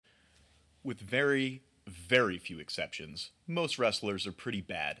With very, very few exceptions, most wrestlers are pretty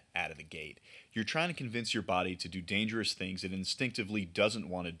bad out of the gate. You're trying to convince your body to do dangerous things it instinctively doesn't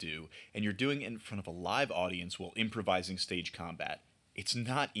want to do, and you're doing it in front of a live audience while improvising stage combat. It's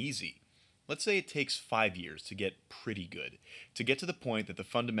not easy. Let's say it takes 5 years to get pretty good, to get to the point that the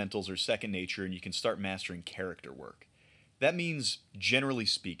fundamentals are second nature and you can start mastering character work. That means, generally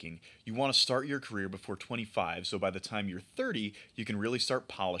speaking, you want to start your career before 25, so by the time you're 30, you can really start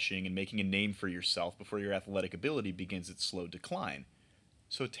polishing and making a name for yourself before your athletic ability begins its slow decline.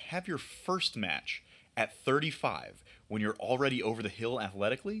 So to have your first match at 35, when you're already over the hill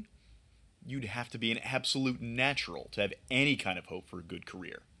athletically, you'd have to be an absolute natural to have any kind of hope for a good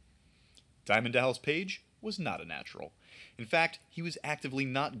career. Diamond Dallas Page was not a natural. In fact, he was actively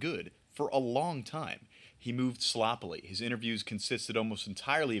not good for a long time. He moved sloppily, his interviews consisted almost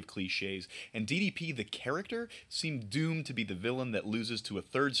entirely of cliches, and DDP the character seemed doomed to be the villain that loses to a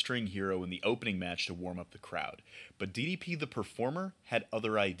third-string hero in the opening match to warm up the crowd. But DDP the performer had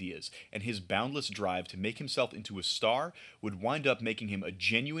other ideas, and his boundless drive to make himself into a star would wind up making him a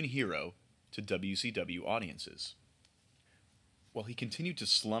genuine hero to WCW audiences. While he continued to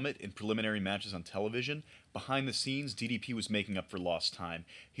slum it in preliminary matches on television, behind the scenes, DDP was making up for lost time.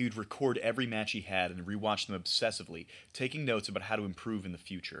 He would record every match he had and rewatch them obsessively, taking notes about how to improve in the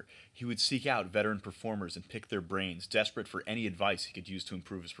future. He would seek out veteran performers and pick their brains, desperate for any advice he could use to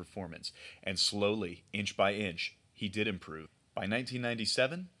improve his performance. And slowly, inch by inch, he did improve. By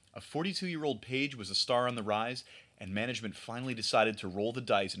 1997, a 42-year-old Page was a star on the rise, and management finally decided to roll the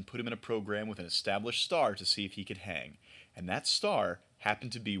dice and put him in a program with an established star to see if he could hang. And that star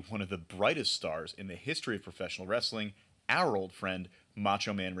happened to be one of the brightest stars in the history of professional wrestling, our old friend,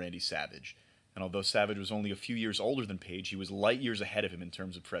 Macho Man Randy Savage. And although Savage was only a few years older than Page, he was light years ahead of him in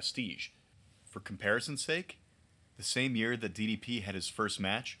terms of prestige. For comparison's sake, the same year that DDP had his first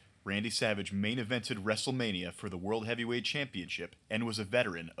match, Randy Savage main evented WrestleMania for the World Heavyweight Championship and was a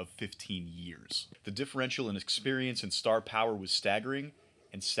veteran of 15 years. The differential in experience and star power was staggering,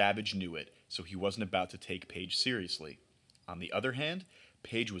 and Savage knew it, so he wasn't about to take Page seriously. On the other hand,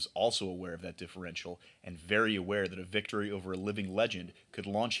 Page was also aware of that differential and very aware that a victory over a living legend could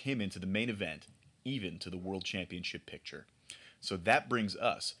launch him into the main event, even to the World Championship picture. So that brings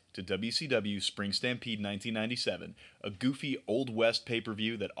us to WCW Spring Stampede 1997, a goofy Old West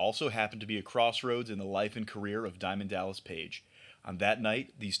pay-per-view that also happened to be a crossroads in the life and career of Diamond Dallas Page. On that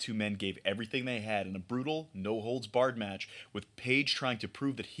night, these two men gave everything they had in a brutal, no-holds-barred match, with Page trying to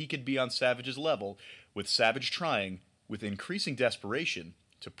prove that he could be on Savage's level, with Savage trying, with increasing desperation,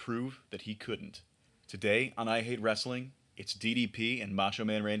 to prove that he couldn't. Today, on I Hate Wrestling, it's DDP and Macho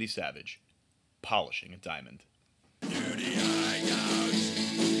Man Randy Savage, polishing a diamond. Do the eye gouge.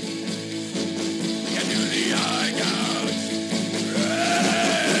 Yeah, do the eye gouge.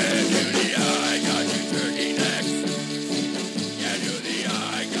 Do the eye gouge, you turkey necks. Yeah, do the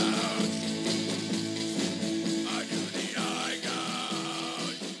eye gouge. I do the eye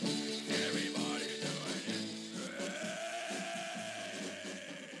gouge. Everybody's doing it.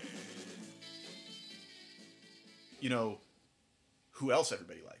 You know, who else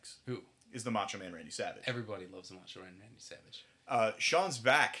everybody likes? Who? Is the Macho Man Randy Savage. Everybody loves the Macho Man Randy Savage. Sean's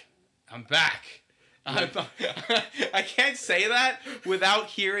back. I'm back. I can't say that without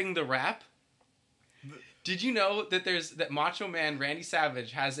hearing the rap. Did you know that Macho Man Randy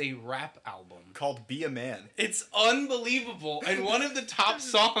Savage has a rap album Called Be a Man. It's unbelievable, and one of the top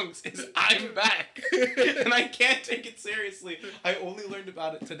songs is "I'm Back," and I can't take it seriously. I only learned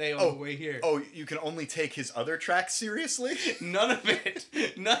about it today on the way here. Oh, you can only take his other tracks seriously? None of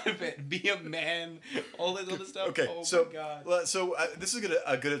it. Be a man, all this other stuff. Okay, oh so my God. This is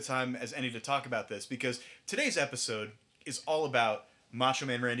a good time as any to talk about this, because today's episode is all about Macho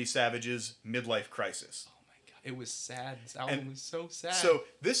Man Randy Savage's midlife crisis. Oh my God, it was sad. This album was so sad. So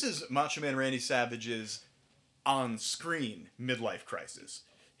this is Macho Man Randy Savage's on-screen midlife crisis.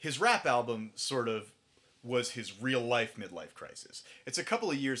 His rap album sort of was his real-life midlife crisis. It's a couple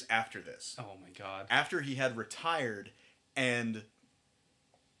of years after this. Oh my God. After he had retired, and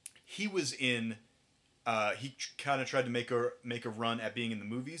he was in... he kind of tried to make a run at being in the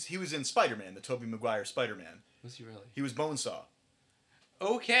movies. He was in Spider-Man, the Tobey Maguire Spider-Man. Was he really? He was Bonesaw.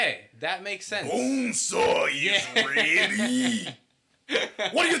 Okay, that makes sense. Bonesaw is ready.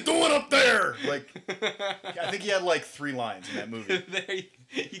 What are you doing up there? Like, I think he had like 3 lines in that movie.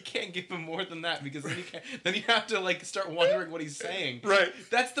 You can't give him more than that, because then you have to like start wondering what he's saying. Right.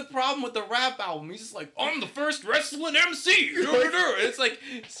 That's the problem with the rap album. He's just like, I'm the first wrestling MC. It's like,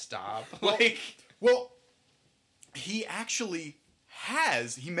 stop. Well, he actually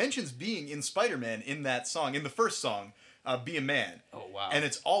he mentions being in Spider-Man in that song, in the first song, Be a Man. Oh wow! And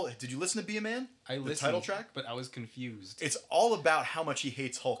it's all. Did you listen to Be a Man? I listened, the title track, but I was confused. It's all about how much he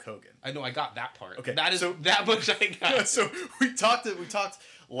hates Hulk Hogan. I know I got that part. Okay, that is so- that much I got. So we talked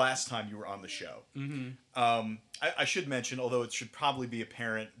last time you were on the show. Mm-hmm. I should mention, although it should probably be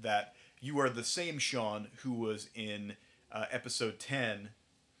apparent, that you are the same Sean who was in episode 10,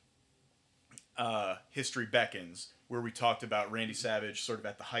 History Beckons, where we talked about Randy Savage sort of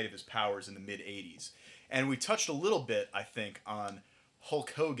at the height of his powers in the mid-'80s. And we touched a little bit, I think, on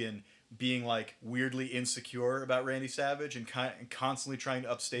Hulk Hogan being like weirdly insecure about Randy Savage and constantly trying to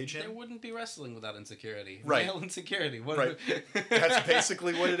upstage him. There wouldn't be wrestling without insecurity. Right. Male insecurity. Right. That's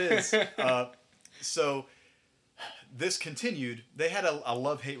basically what it is. So this continued. They had a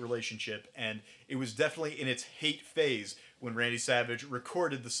love-hate relationship, and it was definitely in its hate phase when Randy Savage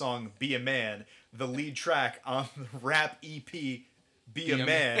recorded the song Be a Man, the lead track on the rap EP Be a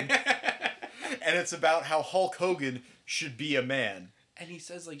Man. And it's about how Hulk Hogan should be a man. And he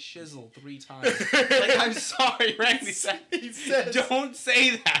says like shizzle 3 times. Like, I'm sorry, Randy Savage. He says, Don't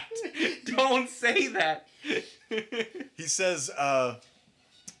say that. Don't say that. he says, let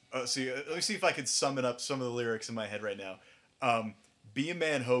me see if I can summon up some of the lyrics in my head right now. Be a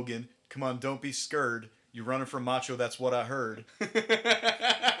man, Hogan. Come on, don't be scared. You running from Macho, that's what I heard.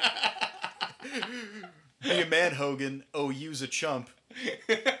 Be a man, Hogan. Oh, you's a chump.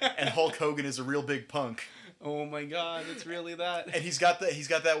 And Hulk Hogan is a real big punk. Oh my God, it's really that. And he's got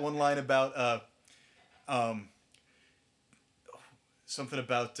that one line about something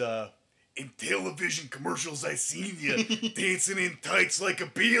about in television commercials I seen you dancing in tights like a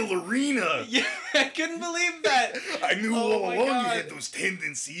ballerina. Yeah, I couldn't believe that. I knew Oh all my along you God. had those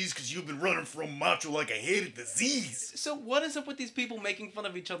tendencies because you've been running from Macho like a hated disease. So what is up with these people making fun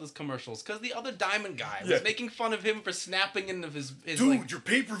of each other's commercials? Because the other Diamond guy was Yeah. making fun of him for snapping into his Dude, like, your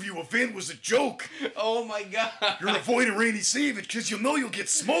pay-per-view event was a joke. oh my God. You're avoiding Randy Savage because you know you'll get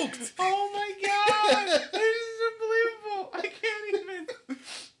smoked. Oh my God. This is unbelievable. I can't even.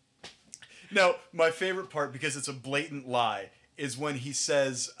 Now, my favorite part, because it's a blatant lie, is when he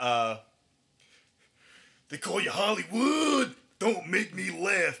says, they call you Hollywood. Don't make me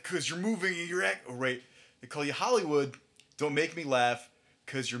laugh because you're moving and your act. Oh, right. They call you Hollywood. Don't make me laugh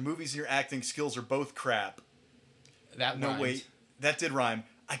because your movies and your acting skills are both crap. That No, rhymed. wait. That did rhyme.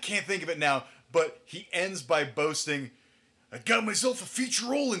 I can't think of it now, but he ends by boasting, I got myself a feature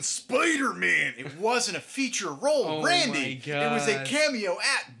role in Spider-Man. It wasn't a feature role, Oh Randy. my It was a God. cameo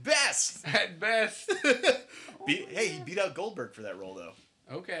at best. At best. Hey, he beat out Goldberg for that role, though.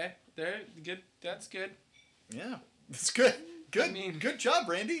 Okay. There. Good. That's good. Yeah, that's good. Good, I mean- good job,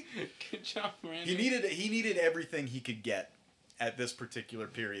 Randy. Good job, Randy. He needed everything he could get at this particular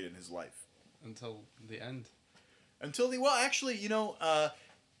period in his life. Until the end. Until actually,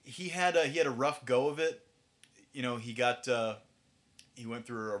 he had a rough go of it. He went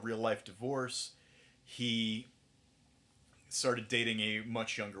through a real life divorce. He started dating a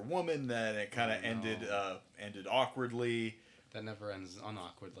much younger woman. Then it kind of Oh, no. ended awkwardly. That never ends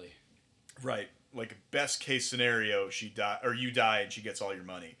unawkwardly. Right. Like best case scenario, she die or you die and she gets all your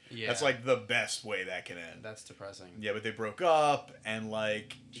money. Yeah. That's like the best way that can end. That's depressing. Yeah, but they broke up and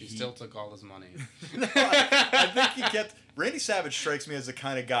like She still took all his money. No, I think he kept. Randy Savage strikes me as the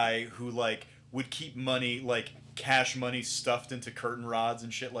kind of guy who like would keep money, like cash money, stuffed into curtain rods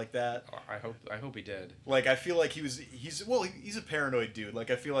and shit like that. Oh, I hope he did. Like I feel like he's a paranoid dude. Like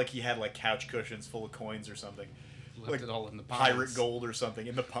I feel like he had like couch cushions full of coins or something, Left like it all in the pirate pines. gold or something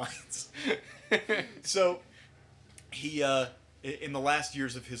in the pines. So he in the last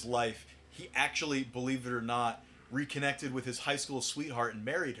years of his life, he actually, believe it or not, reconnected with his high school sweetheart and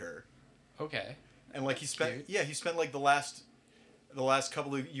married her. Okay. And like That's cute. he spent like the last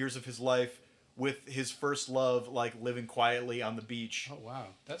couple of years of his life with his first love, like living quietly on the beach. Oh wow,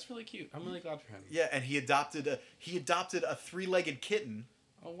 that's really cute. I'm really glad for him. Yeah, and he adopted a 3-legged kitten.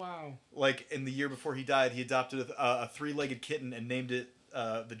 Oh wow. Like in the year before he died, he adopted a 3-legged kitten and named it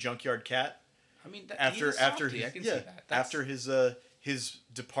the Junkyard Cat. I mean, he's After a softie. I can see that. That's, after his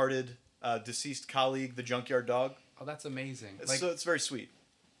departed deceased colleague, the Junkyard Dog. oh, that's amazing. So it's very sweet.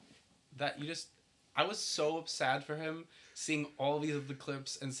 That you just. I was so sad for him seeing all these of the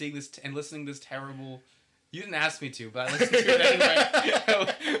clips and seeing this and listening to this terrible. You didn't ask me to, but I listened to it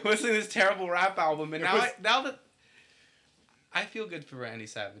anyway. Listening to this terrible rap album, and now that I feel good for Randy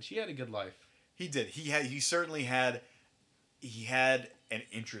Savage. He had a good life. He did. He certainly had. He had an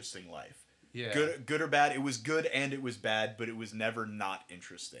interesting life. Yeah. Good or bad. It was good and it was bad, but it was never not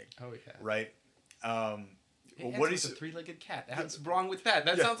interesting. Oh yeah. Right. It What ends is with a 3-legged cat? What's wrong with that?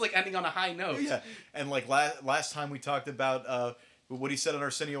 That Yeah. sounds like ending on a high note. Yeah, and like last time we talked about what he said on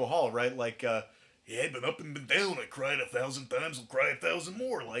Arsenio Hall, right? Like, yeah, been up and been down. I cried 1,000 times, I'll cry 1,000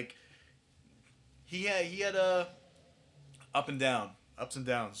 more. Like, he had up and down, ups and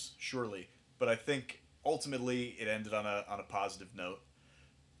downs, surely. But I think ultimately it ended on a positive note.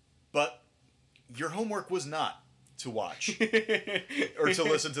 But your homework was not to watch or to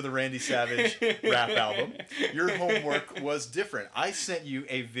listen to the Randy Savage rap album. Your homework was different. I sent you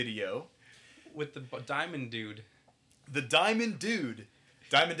a video with the Diamond Dude. The Diamond Dude.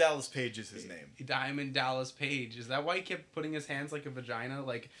 Diamond Dallas Page is his name. Diamond Dallas Page. Is that why he kept putting his hands like a vagina?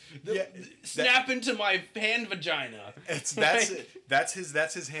 Like, snap into my hand vagina. That's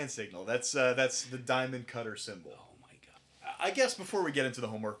his hand signal. That's the diamond cutter symbol. Oh my god. I guess before we get into the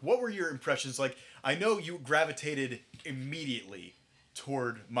homework, what were your impressions? Like, I know you gravitated immediately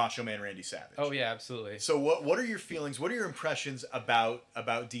toward Macho Man Randy Savage. Oh yeah, absolutely. So what are your feelings? What are your impressions about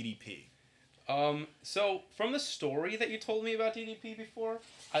DDP? So from the story that you told me about DDP before,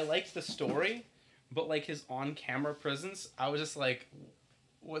 I liked the story, but like his on-camera presence, I was just like,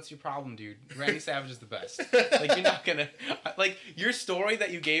 what's your problem, dude? Randy Savage is the best. Like, you're not gonna, like, your story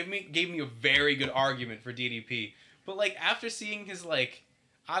that you gave me a very good argument for DDP, but like after seeing his, like,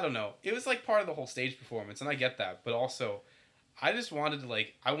 I don't know, it was like part of the whole stage performance, and I get that, but also I just wanted to,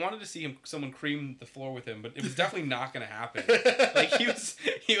 like, I wanted to see someone cream the floor with him, but it was definitely not gonna happen. Like, he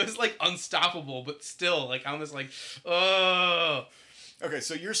was like unstoppable, but still, like, I'm just like, oh. Okay,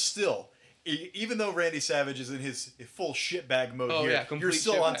 so you're still, even though Randy Savage is in his full shitbag mode here, yeah, you're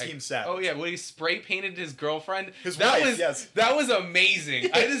still on shitbag. Team Savage. Oh yeah, when he spray painted his girlfriend, His that wife, yes. That was amazing.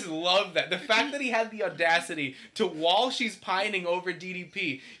 I just love that. The fact that he had the audacity to, while she's pining over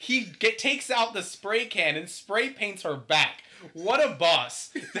DDP, he takes out the spray can and spray paints her back. What a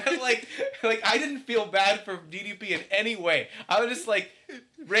boss! That, like I didn't feel bad for DDP in any way. I was just like,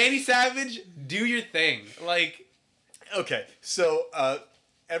 Randy Savage, do your thing. Like, okay, so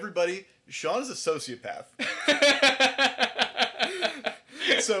everybody, Sean is a sociopath.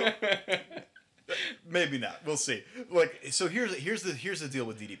 So maybe not. We'll see. Like, so here's the deal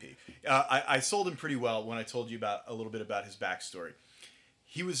with DDP. I sold him pretty well when I told you about a little bit about his backstory.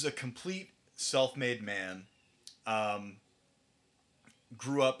 He was a complete self-made man.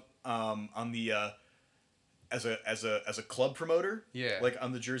 Grew up on the as a club promoter, Yeah. like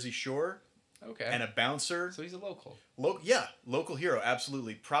on the Jersey Shore, okay. and a bouncer. So he's a local. Local hero,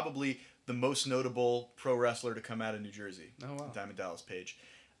 absolutely. Probably the most notable pro wrestler to come out of New Jersey. Oh wow. Diamond Dallas Page.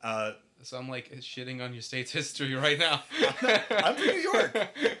 So I'm like shitting on your state's history right now. I'm from New York.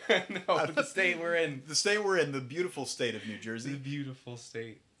 No, but the state we're in. The state we're in, the beautiful state of New The Jersey. beautiful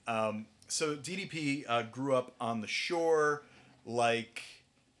state. So DDP grew up on the shore, like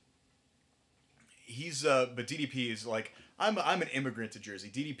but DDP is like, I'm an immigrant to Jersey.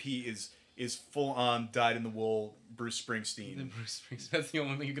 DDP is full on dyed in the wool Bruce Springsteen. The Bruce Springsteen. That's the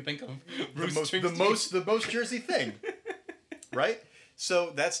only thing you can think of. The most Jersey thing, right?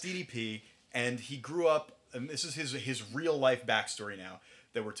 So that's DDP, and he grew up, and this is his real life backstory now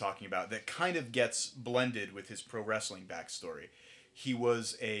that we're talking about, that kind of gets blended with his pro wrestling backstory. He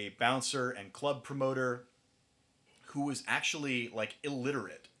was a bouncer and club promoter who was actually, like,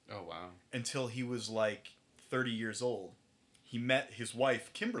 illiterate. Oh wow. Until he was like 30 years old. He met his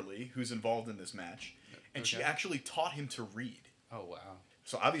wife, Kimberly, who's involved in this match, and she actually taught him to read. Oh wow.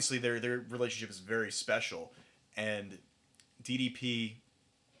 So obviously their relationship is very special, and DDP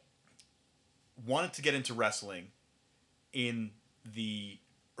wanted to get into wrestling in the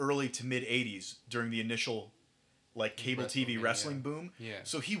early to mid 80s during the initial, like, cable TV wrestling boom. Yeah.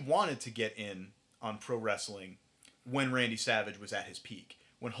 So he wanted to get in on pro wrestling when Randy Savage was at his peak,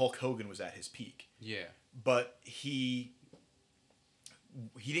 when Hulk Hogan was at his peak. Yeah. But he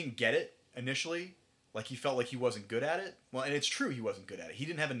didn't get it initially. Like, he felt like he wasn't good at it. Well, and it's true he wasn't good at it. He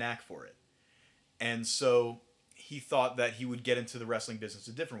didn't have a knack for it. And so he thought that he would get into the wrestling business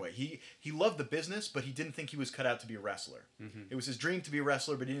a different way. He loved the business, but he didn't think he was cut out to be a wrestler. Mm-hmm. It was his dream to be a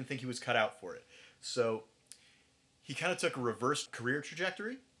wrestler, but he didn't think he was cut out for it. So he kind of took a reverse career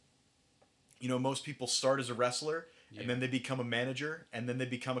trajectory. You know, most people start as a wrestler, and then they become a manager, and then they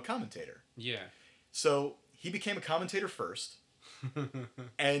become a commentator. Yeah. So he became a commentator first,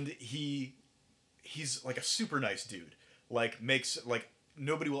 and he's like a super nice dude. Like,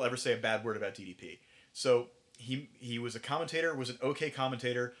 nobody will ever say a bad word about DDP. So he was a commentator, was an okay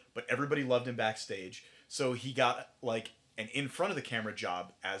commentator, but everybody loved him backstage. So he got, like, an in front of the camera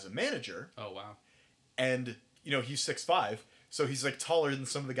job as a manager. Oh wow. And, you know, he's 6'5", so he's, like, taller than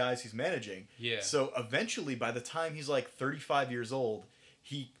some of the guys he's managing. Yeah. So eventually, by the time he's, like, 35 years old,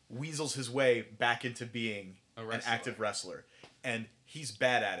 he weasels his way back into being an active wrestler. And he's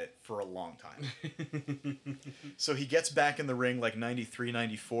bad at it for a long time. So he gets back in the ring, like, 93,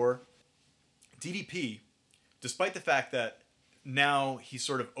 94, DDP, despite the fact that now he's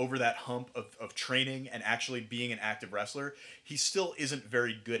sort of over that hump of training and actually being an active wrestler, he still isn't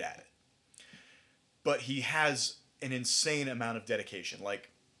very good at it. But he has an insane amount of dedication, like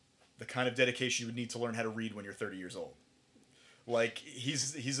the kind of dedication you would need to learn how to read when you're 30 years old. Like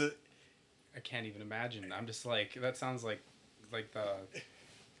he's a I can't even imagine. I'm just like, that sounds like the,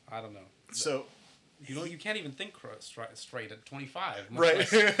 I don't know. so You can't even think straight at 25. much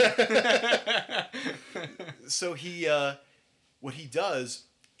right. less- So he what he does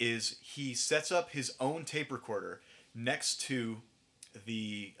is he sets up his own tape recorder next to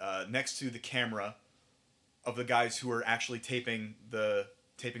the camera of the guys who are actually taping the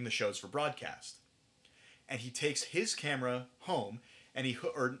shows for broadcast. And he takes his camera home and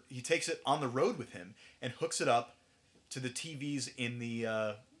he takes it on the road with him and hooks it up to the TVs in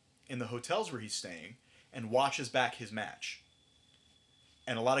the hotels where he's staying and watches back his match.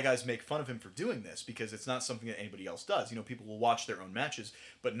 And a lot of guys make fun of him for doing this because it's not something that anybody else does. You know, people will watch their own matches,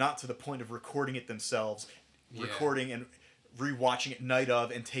 but not to the point of recording it themselves, recording and rewatching it night of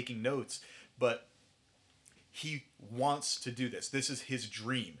and taking notes. But he wants to do this. This is his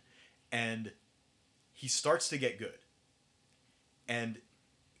dream. And he starts to get good. And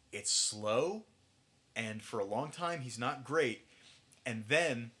it's slow, and for a long time he's not great. And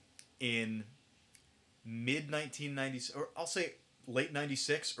then in mid-1990s, or I'll say late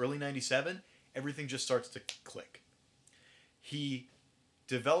 96, early 97, everything just starts to click. He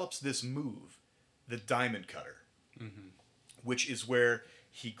develops this move, the diamond cutter, which is where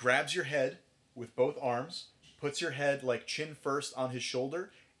he grabs your head with both arms, puts your head like chin first on his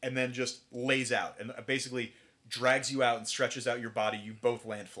shoulder, and then just lays out and basically drags you out and stretches out your body. You both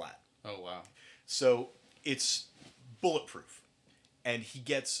land flat. Oh, wow. So it's bulletproof. And he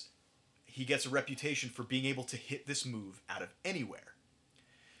gets a reputation for being able to hit this move out of anywhere.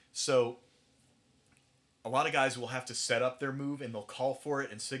 So a lot of guys will have to set up their move and they'll call for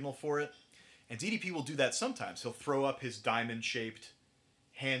it and signal for it. And DDP will do that sometimes. He'll throw up his diamond-shaped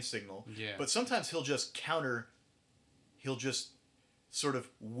hand signal. Yeah. But sometimes he'll just sort of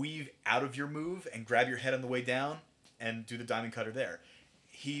weave out of your move and grab your head on the way down and do the diamond cutter there.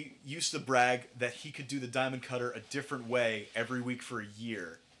 He used to brag that he could do the diamond cutter a different way every week for a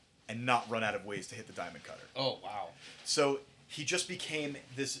year and not run out of ways to hit the diamond cutter. Oh, wow. So he just became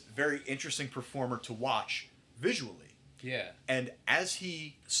this very interesting performer to watch visually. Yeah. And as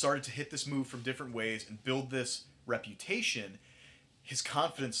he started to hit this move from different ways and build this reputation, his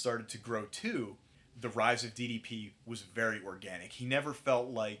confidence started to grow too. The rise of DDP was very organic. He never felt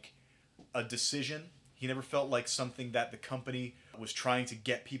like a decision. He never felt like something that the company was trying to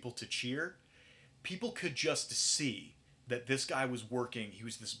get people to cheer. People could just see that this guy was working. He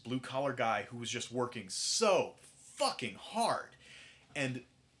was this blue-collar guy who was just working so fucking hard. And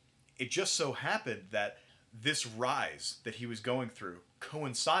it just so happened that this rise that he was going through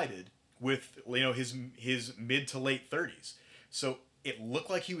coincided with, you know, his mid to late 30s. So it looked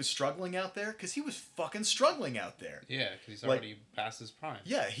like he was struggling out there because he was fucking struggling out there. Yeah, because he's already past his prime.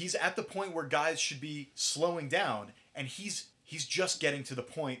 Yeah, he's at the point where guys should be slowing down, and he's just getting to the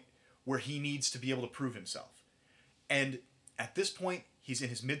point where he needs to be able to prove himself. And at this point, he's in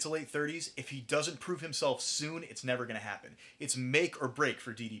his mid to late 30s. If he doesn't prove himself soon, it's never going to happen. It's make or break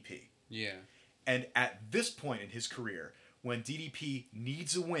for DDP. Yeah. And at this point in his career, when DDP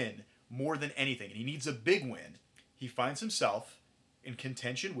needs a win more than anything, and he needs a big win, he finds himself in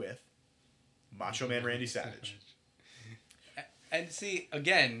contention with Macho Man Randy Savage. And see,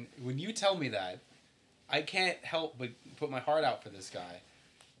 again, when you tell me that, I can't help but put my heart out for this guy.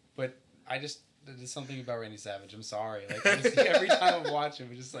 But there's something about Randy Savage. I'm sorry. Like, every time I watch him,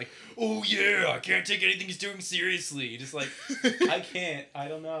 it's just like, oh yeah, I can't take anything he's doing seriously. Just like, I can't. I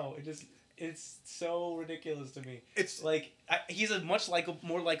don't know. It's so ridiculous to me. It's like he's a much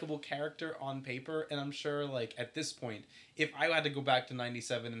more likable character on paper, and I'm sure like at this point, if I had to go back to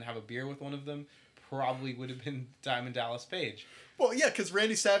 '97 and have a beer with one of them, probably would have been Diamond Dallas Page. Well, yeah, because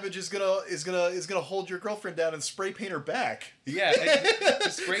Randy Savage is gonna hold your girlfriend down and spray paint her back. Yeah,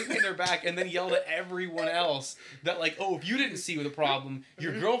 just spray paint her back, and then yell at everyone else that like, oh, if you didn't see the problem,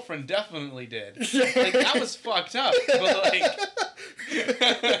 your girlfriend definitely did. Like that was fucked up, but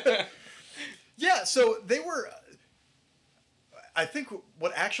like. Yeah, so they were... I think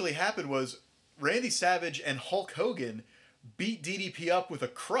what actually happened was Randy Savage and Hulk Hogan beat DDP up with a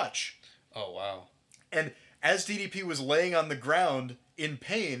crutch. Oh, wow. And as DDP was laying on the ground in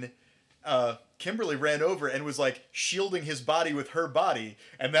pain, Kimberly ran over and was like shielding his body with her body.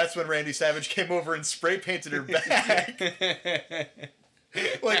 And that's when Randy Savage came over and spray painted her back.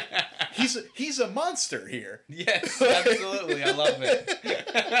 Like, he's a monster here. Yes, absolutely. I love it.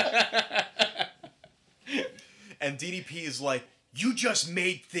 And DDP is like, you just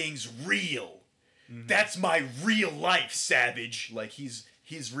made things real. That's my real life, Savage. Like, he's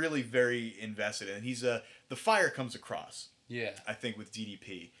really very invested, and the fire comes across, Yeah. I think, with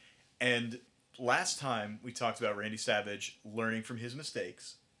DDP. And last time we talked about Randy Savage learning from his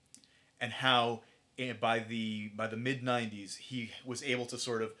mistakes, and how by the mid 90s he was able to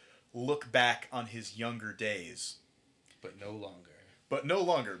sort of look back on his younger days, But no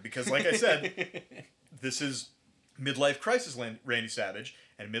longer. Because, like I said, this is midlife crisis Randy Savage,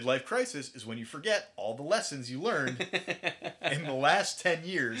 and midlife crisis is when you forget all the lessons you learned in the last 10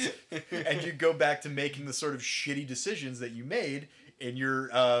 years, and you go back to making the sort of shitty decisions that you made in your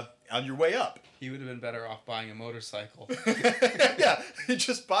on your way up. He would have been better off buying a motorcycle. Yeah,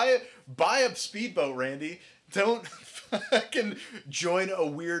 just buy a speedboat, Randy. Don't fucking join a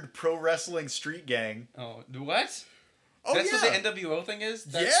weird pro wrestling street gang. Oh, what? Oh, That's yeah. what the NWO thing is?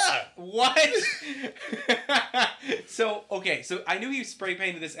 Yeah. What? So I knew he spray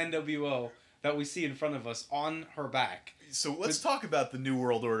painted this NWO that we see in front of us on her back. So let's talk about the New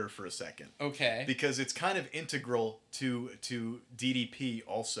World Order for a second. Okay. Because it's kind of integral to DDP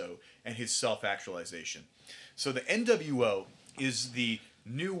also and his self-actualization. So the NWO is the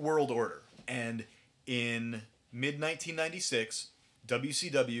New World Order. And in mid-1996,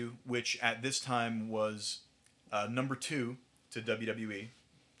 WCW, which at this time was number 2 to WWE,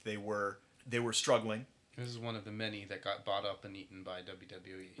 they were struggling. This is one of the many that got bought up and eaten by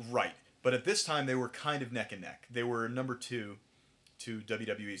WWE. Right. But at this time, they were kind of neck and neck. They were number 2 to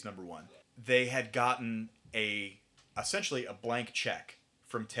WWE's number 1. They had gotten essentially a blank check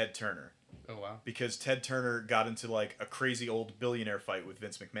from Ted Turner. Oh, wow. Because Ted Turner got into like a crazy old billionaire fight with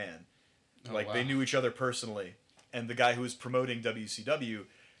Vince McMahon. Oh, Like, wow. they knew each other personally. And the guy who was promoting WCW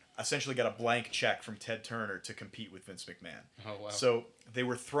essentially got a blank check from Ted Turner to compete with Vince McMahon. Oh, wow. So they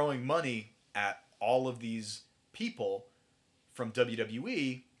were throwing money at all of these people from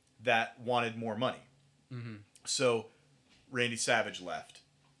WWE that wanted more money. Mm-hmm. So Randy Savage left.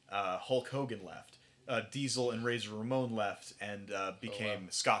 Hulk Hogan left. Diesel and Razor Ramon left and became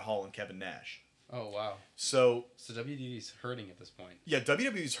Scott Hall and Kevin Nash. Oh, wow. So WWE's hurting at this point. yeah,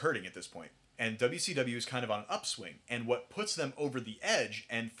 WWE's hurting at this point, and WCW is kind of on an upswing. And what puts them over the edge,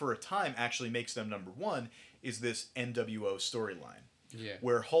 and for a time actually makes them number 1, is this NWO storyline. Yeah.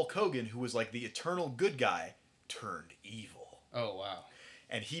 Where Hulk Hogan, who was like the eternal good guy, turned evil. Oh, wow.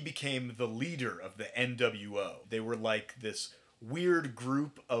 And he became the leader of the NWO. They were like this weird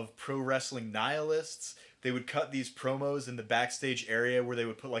group of pro wrestling nihilists. They would cut these promos in the backstage area where they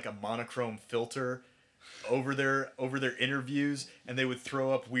would put like a monochrome filter over their interviews, and they would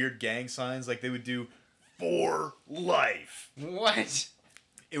throw up weird gang signs like they would do for life. What?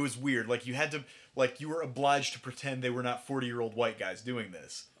 It was weird. Like you were obliged to pretend they were not 40-year-old white guys doing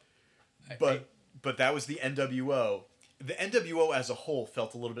this. But that was the NWO. The NWO as a whole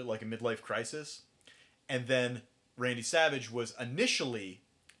felt a little bit like a midlife crisis. And then Randy Savage was initially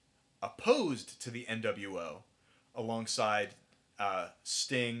opposed to the NWO alongside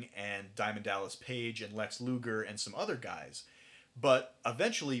Sting and Diamond Dallas Page and Lex Luger and some other guys. But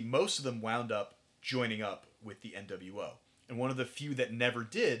eventually most of them wound up joining up with the NWO. And one of the few that never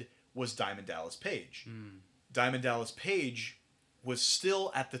did was Diamond Dallas Page. Diamond Dallas Page was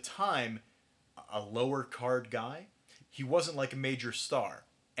still, at the time, a lower card guy. He wasn't like a major star.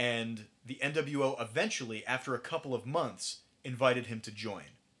 And the NWO eventually, after a couple of months, invited him to join.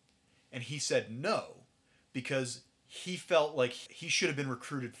 And he said no, because he felt like he should have been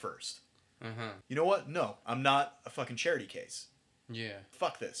recruited first. Uh-huh. You know what? No, I'm not a fucking charity case. Yeah.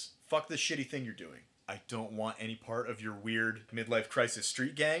 Fuck this. Fuck this shitty thing you're doing. I don't want any part of your weird midlife crisis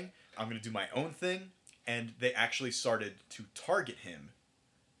street gang. I'm going to do my own thing. And they actually started to target him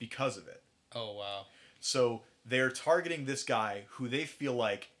because of it. Oh, wow. So they're targeting this guy who they feel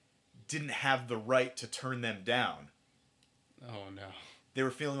like didn't have the right to turn them down. Oh, no. They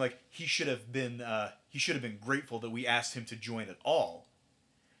were feeling like he should have been grateful that we asked him to join at all.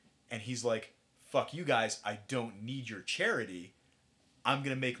 And he's like, fuck you guys, I don't need your charity. I'm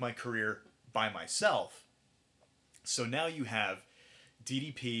going to make my career by myself. So now you have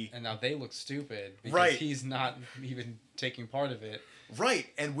DDP. And now they look stupid because Right. he's not even taking part of it. Right,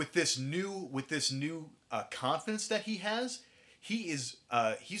 and with this new confidence that he has, he's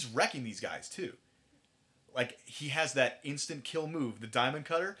wrecking these guys too. Like, he has that instant kill move, the Diamond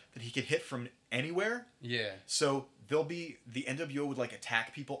Cutter, that he can hit from anywhere. Yeah. So the NWO would like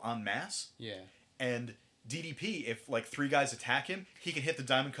attack people en masse, Yeah. and DDP, if like 3 guys attack him, he can hit the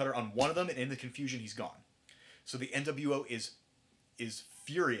Diamond Cutter on one of them, and in the confusion, he's gone. So the NWO is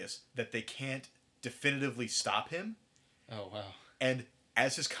furious that they can't definitively stop him. Oh, wow. And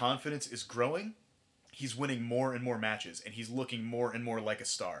as his confidence is growing, he's winning more and more matches, and he's looking more and more like a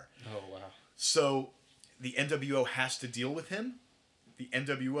star. Oh, wow. So the NWO has to deal with him. The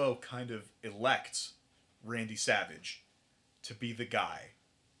NWO kind of elects Randy Savage to be the guy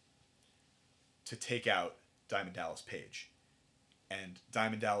to take out Diamond Dallas Page. And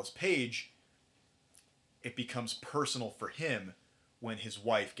Diamond Dallas Page, it becomes personal for him when his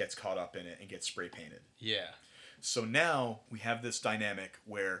wife gets caught up in it and gets spray painted. Yeah. So now we have this dynamic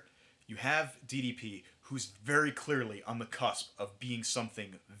where you have DDP, who's very clearly on the cusp of being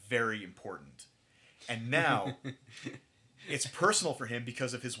something very important. And now it's personal for him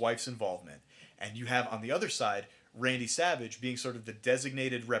because of his wife's involvement. And you have on the other side Randy Savage being sort of the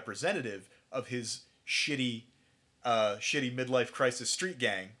designated representative of his shitty midlife crisis street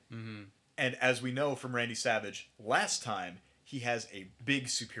gang. Mm-hmm. And as we know from Randy Savage last time, he has a big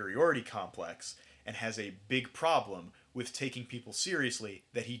superiority complex and has a big problem with taking people seriously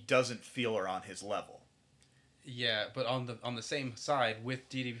that he doesn't feel are on his level. Yeah, but on the same side with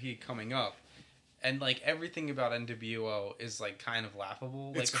DDP coming up, and like everything about NWO is like kind of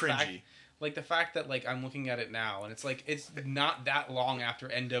laughable. It's like, cringy. The fact that like I'm looking at it now and it's like it's not that long after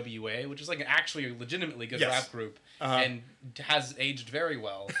NWA, which is like actually a legitimately good Yes. rap group Uh-huh. and has aged very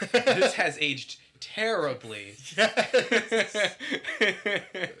well. This has aged terribly.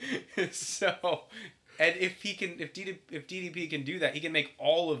 So, and if DDP can do that, he can make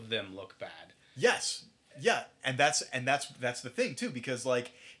all of them look bad. Yes. Yeah, and that's the thing too, because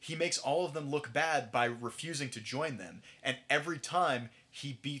like he makes all of them look bad by refusing to join them, and every time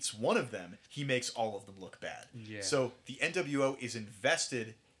he beats one of them, he makes all of them look bad. Yeah. So the NWO is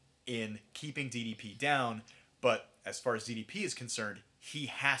invested in keeping DDP down, but as far as DDP is concerned, he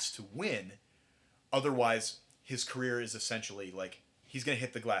has to win, otherwise his career is essentially like he's gonna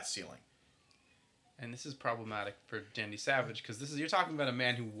hit the glass ceiling. And this is problematic for Randy Savage because you're talking about a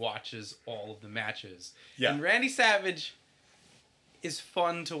man who watches all of the matches. Yeah. And Randy Savage is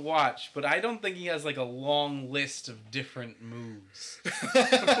fun to watch, but I don't think he has like a long list of different moves.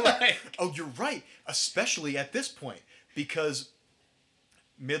 Like, Oh, you're right, especially at this point, because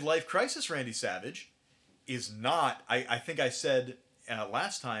midlife crisis Randy Savage is not, I think I said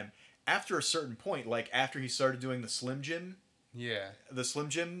last time, after a certain point, like after he started doing the Slim Jim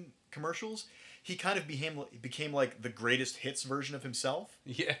commercials, he kind of became like the greatest hits version of himself.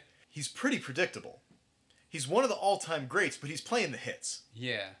 yeah, He's pretty predictable. He's one of the all-time greats, but he's playing the hits.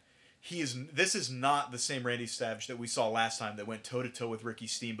 yeah, This is not the same Randy Savage that we saw last time that went toe-to-toe with Ricky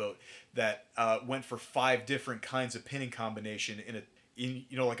Steamboat, that went for 5 different kinds of pinning combination in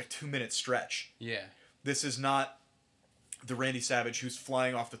like a 2-minute stretch. yeah. This is not the Randy Savage who's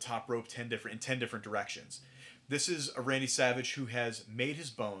flying off the top rope 10 different directions. This is a Randy Savage who has made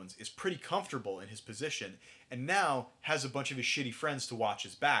his bones, is pretty comfortable in his position, and now has a bunch of his shitty friends to watch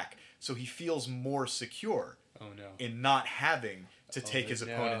his back, so he feels more secure Oh no. in not having to take his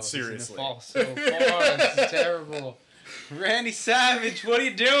opponent seriously. He's gonna fall so far. This is terrible. Randy Savage, what are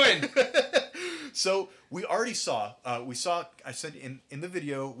you doing? So we already saw, I said in the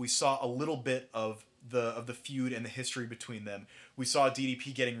video, we saw a little bit of the feud and the history between them. We saw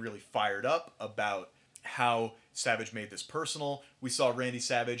DDP getting really fired up about how Savage made this personal. We saw Randy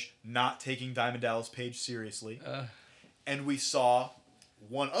Savage not taking Diamond Dallas Page seriously. And we saw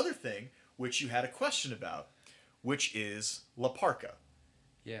one other thing, which you had a question about, which is La Parka.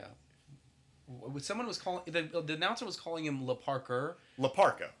 Yeah. Someone was calling the announcer was calling him La Parker, La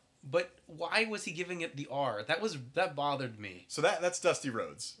Parka. but why was he giving it the R? That bothered me. So that's Dusty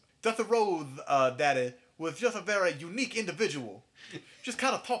Rhodes. Dusty Rhodes, Daddy, was just a very unique individual. Just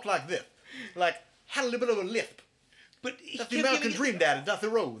kind of talked like this. Like, had a little bit of a lisp. But That's the American Dream Daddy, Dusty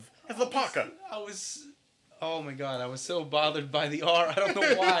Rhodes. That's La Parka. Oh my god, I was so bothered by the R. I don't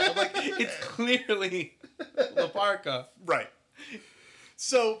know why. I'm like, it's clearly La Parka. Right.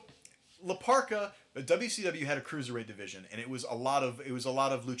 So, La Parka, WCW had a cruiserweight division, and it was a lot of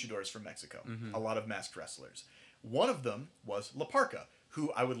luchadors from Mexico, a lot of masked wrestlers. One of them was La Parka,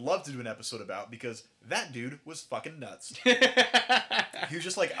 who I would love to do an episode about because that dude was fucking nuts. He was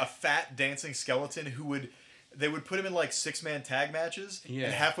just like a fat dancing skeleton they would put him in like 6-man tag matches, Yeah.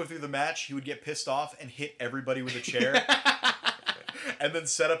 and halfway through the match, he would get pissed off and hit everybody with a chair. And then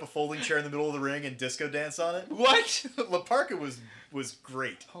set up a folding chair in the middle of the ring and disco dance on it. What? La Parka was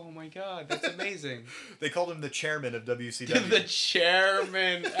great. Oh my god, that's amazing. They called him the chairman of WCW. The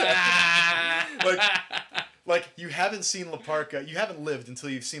chairman. Like you haven't seen La Parka, you haven't lived until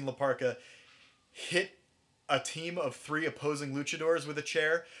you've seen La Parka hit a team of 3 opposing luchadors with a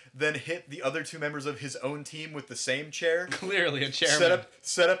chair, then hit the other 2 members of his own team with the same chair. Clearly a chairman.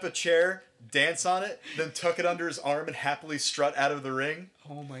 Set up a chair, dance on it, then tuck it under his arm and happily strut out of the ring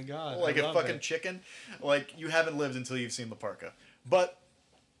Oh my god. like I a love fucking it. chicken. Like, you haven't lived until you've seen La Parka. But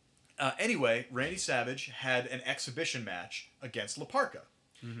anyway, Randy Savage had an exhibition match against La Parka.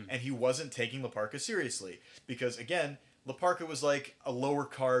 And he wasn't taking La Parka seriously. Because, again, La Parka was like a lower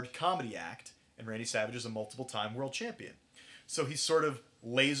card comedy act, and Randy Savage is a multiple-time world champion. So he's sort of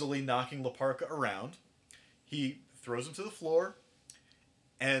lazily knocking La Parka around. He throws him to the floor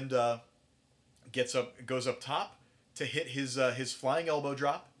and goes up top to hit his flying elbow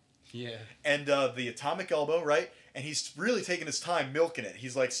drop. Yeah. And the atomic elbow, right? And he's really taking his time milking it.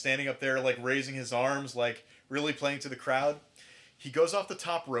 He's like standing up there, like raising his arms, like really playing to the crowd. He goes off the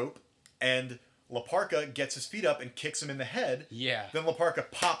top rope, and La Parka gets his feet up and kicks him in the head. Yeah. Then La Parka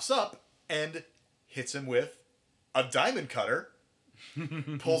pops up and hits him with a diamond cutter,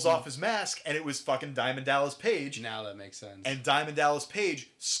 pulls off his mask, and it was fucking Diamond Dallas Page. Now that makes sense. And Diamond Dallas Page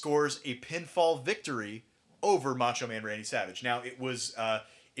scores a pinfall victory over Macho Man Randy Savage. Now, it was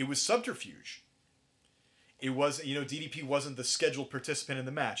subterfuge. It was, DDP wasn't the scheduled participant in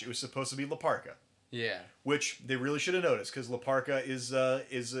the match. It was supposed to be La Parka, yeah. which they really should have noticed, because La Parka is a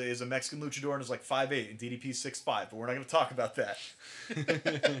Mexican luchador and is like 5'8", and DDP's 6'5", but we're not going to talk about that.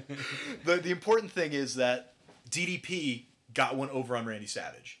 The important thing is that DDP got one over on Randy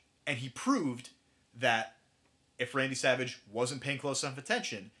Savage, and he proved that if Randy Savage wasn't paying close enough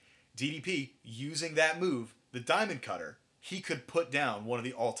attention, DDP, using that move, the Diamond Cutter, he could put down one of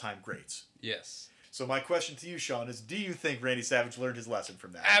the all-time greats. Yes. So my question to you, Sean, is do you think Randy Savage learned his lesson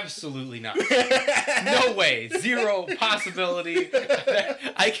from that? Absolutely not. No way. Zero possibility.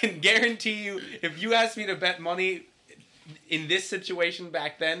 I can guarantee you, if you asked me to bet money in this situation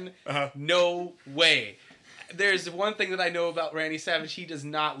back then, no way. There's one thing that I know about Randy Savage. He does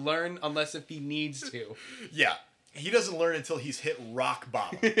not learn unless if he needs to. Yeah. He doesn't learn until he's hit rock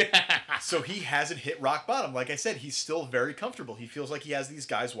bottom. So he hasn't hit rock bottom. Like I said, he's still very comfortable. He feels like he has these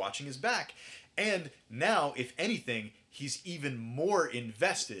guys watching his back. And now, if anything, he's even more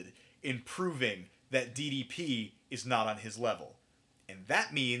invested in proving that DDP is not on his level. And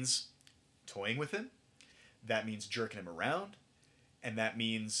that means toying with him. That means jerking him around. And that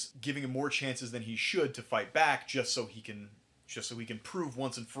means giving him more chances than he should to fight back just so he can prove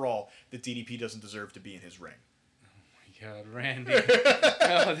once and for all that DDP doesn't deserve to be in his ring. God, Randy.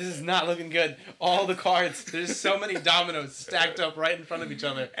 Oh, this is not looking good. All the cards. There's so many dominoes stacked up right in front of each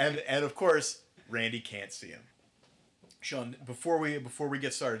other. And of course, Randy can't see him. Sean, before we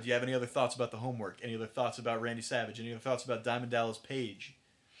get started, do you have any other thoughts about the homework? Any other thoughts about Randy Savage? Any other thoughts about Diamond Dallas Page?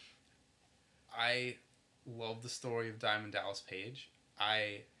 I love the story of Diamond Dallas Page.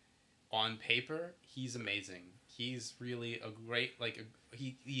 On paper, he's amazing. He's really a great,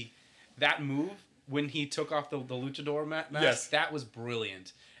 that move when he took off the luchador mask, yes, that was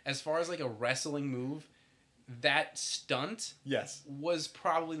brilliant. As far as like a wrestling move, that stunt, yes, was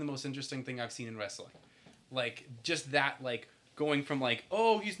probably the most interesting thing I've seen in wrestling. Like just that, like going from like,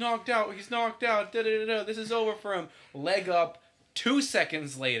 oh, he's knocked out, this is over for him. Leg up. 2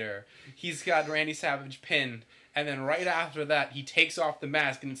 seconds later, he's got Randy Savage pinned, and then right after that, he takes off the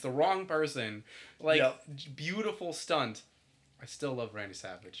mask, and it's the wrong person. Beautiful stunt. I still love Randy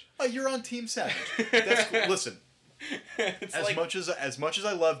Savage. Oh, you're on Team Savage. That's cool. Listen, It's as much as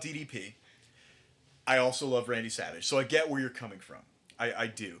I love DDP, I also love Randy Savage. So I get where you're coming from. I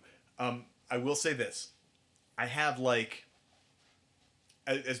do. I will say this. I have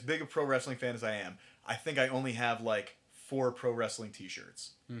as big a pro wrestling fan as I am, I think I only have 4 pro wrestling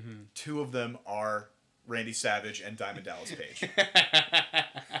t-shirts. Mm-hmm. 2 of them are Randy Savage and Diamond Dallas Page.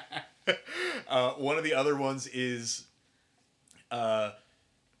 One of the other ones is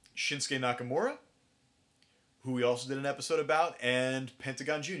Shinsuke Nakamura, who we also did an episode about, and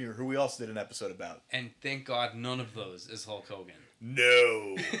Pentagon Jr., who we also did an episode about. And thank God none of those is Hulk Hogan.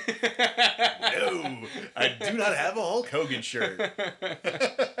 No. No. I do not have a Hulk Hogan shirt.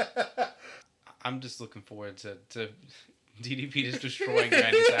 I'm just looking forward to DDP just destroying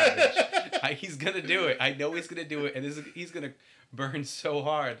Randy Savage. He's going to do it. I know he's going to do it, and he's going to burn so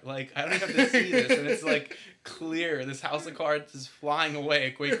hard. I don't even have to see this, and it's clear. This house of cards is flying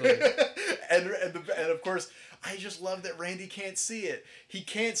away quickly. and of course, I just love that Randy can't see it. He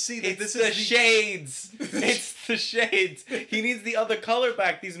can't see that It's the shades. It's the shades. He needs the other color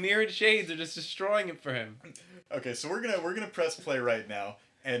back. These mirrored shades are just destroying it for him. Okay, so we're gonna press play right now,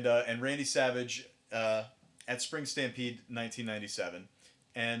 and Randy Savage at Spring Stampede 1997,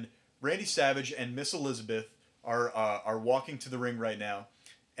 and Randy Savage and Miss Elizabeth are walking to the ring right now,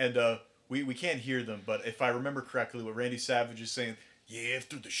 and we can't hear them, but if I remember correctly, what Randy Savage is saying, yeah,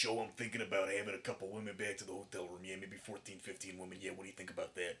 after the show, I'm thinking about having a couple women back to the hotel room. Yeah, maybe 14, 15 women. Yeah, what do you think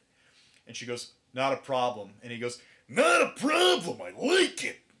about that? And she goes, not a problem. And he goes, not a problem. I like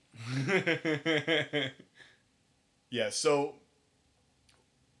it. Yeah, so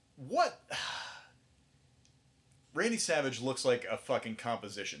what? Randy Savage looks like a fucking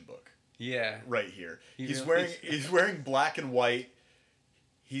composition book Yeah. right here. He He's really- wearing black and white.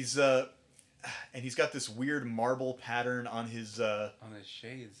 He's and he's got this weird marble pattern on his On his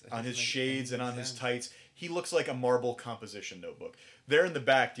shades. That on his doesn't make shades any and on his sense. tights. He looks like a marble composition notebook. There in the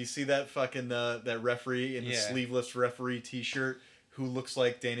back, do you see that fucking that referee in the Yeah. sleeveless referee T-shirt who looks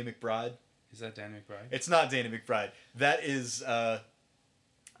like Danny McBride? Is that Dan McBride? It's not Danny McBride. That is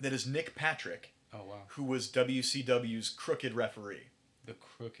Nick Patrick, Oh wow. who was WCW's crooked referee. The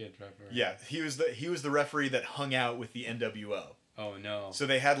crooked referee. Yeah, he was the referee that hung out with the NWO. Oh no. So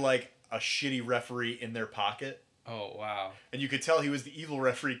they had like a shitty referee in their pocket, Oh wow. and you could tell he was the evil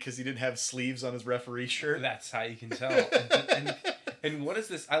referee because he didn't have sleeves on his referee shirt. That's how you can tell. and what is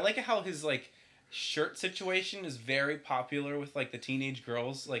this? I like how his like shirt situation is very popular with like the teenage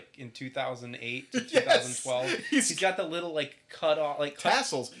girls like in 2008 to 2012. Yes. He's got the little like cut off like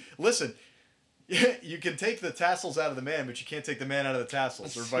Tassels. Listen, you can take the tassels out of the man, but you can't take the man out of the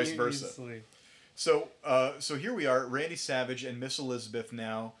tassels, or vice versa. Seriously. So, so here we are. Randy Savage and Miss Elizabeth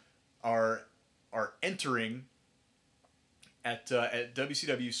now are entering at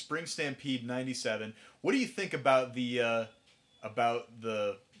WCW Spring Stampede '97. What do you think about the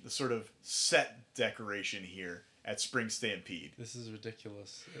sort of set decoration here at Spring Stampede? This is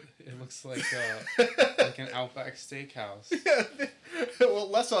ridiculous. It looks like like an Outback Steakhouse. Well,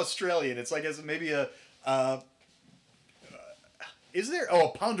 less Australian. It's like maybe a. Is there? Oh,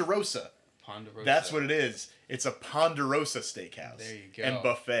 a Ponderosa. Ponderosa. That's what it is. It's a Ponderosa steakhouse. There you go. And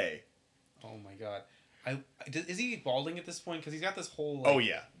buffet. Oh my god. Is he balding at this point? Because he's got this whole like, Oh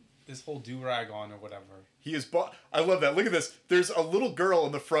yeah. this whole do rag on or whatever. He is. I love that. Look at this. There's a little girl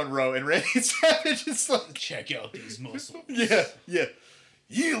in the front row, and Randy Savage is like, Check out these muscles. yeah,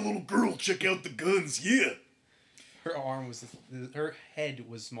 little girl, check out the guns, yeah. Her head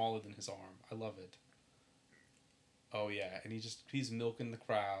was smaller than his arm. I love it. Oh yeah, and he's milking the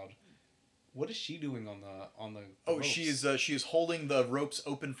crowd. What is she doing on the Oh, ropes? she is holding the ropes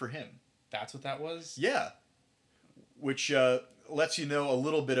open for him. That's what that was? Yeah, which lets you know a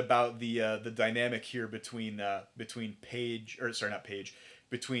little bit about the dynamic here between between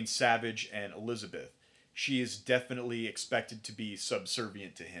Savage and Elizabeth. She is definitely expected to be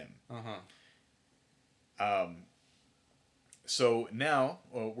subservient to him. So now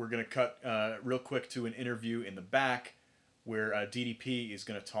we're going to cut real quick to an interview in the back where DDP is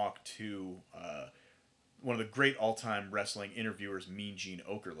going to talk to one of the great all-time wrestling interviewers, Mean Gene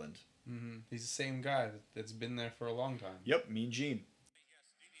Okerlund. Mm-hmm. He's the same guy that's been there for a long time. Yep, Mean Gene.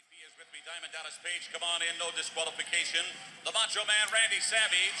 Yes, DDP is with me. Diamond Dallas Page, come on in, no disqualification. The Macho Man Randy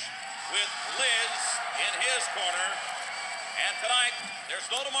Savage with Liz in his corner. And tonight, there's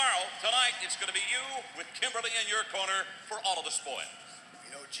no tomorrow. Tonight, it's going to be you with Kimberly in your corner for all of the spoil.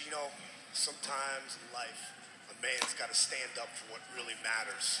 You know, Gino, sometimes in life, a man's got to stand up for what really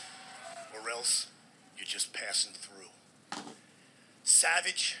matters, or else you're just passing through.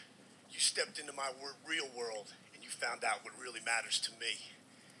 Savage, you stepped into my real world, and you found out what really matters to me.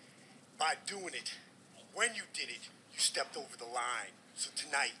 By doing it, when you did it, you stepped over the line. So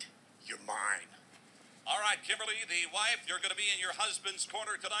tonight, you're mine. All right, Kimberly, the wife, you're going to be in your husband's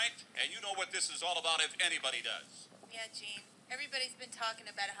corner tonight, and you know what this is all about if anybody does. Yeah, Gene. Everybody's been talking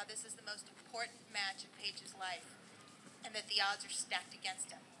about how this is the most important match in Paige's life, and that the odds are stacked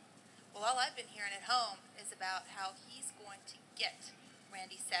against him. Well, all I've been hearing at home is about how he's going to get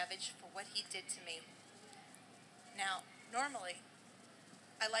Randy Savage for what he did to me. Now, normally,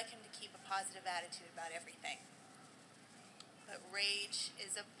 I like him to keep a positive attitude about everything. But rage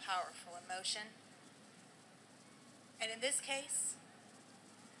is a powerful emotion. And in this case,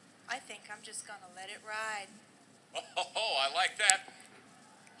 I think I'm just gonna let it ride. Oh, I like that.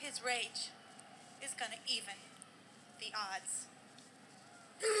 His rage is gonna even the odds.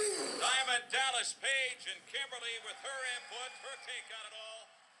 Diamond Dallas Page and Kimberly with her input, her take on it all.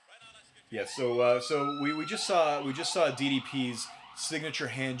 Right on, let's get Yeah, so we just saw DDP's signature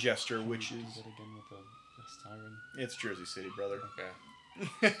hand gesture, which Do is that again with the siren. it's Jersey City, brother. Okay.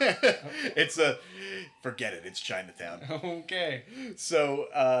 It's forget it. It's Chinatown. Okay. So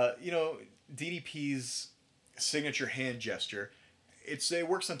DDP's signature hand gesture, it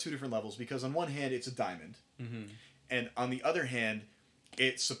works on two different levels because on one hand it's a diamond, and on the other hand,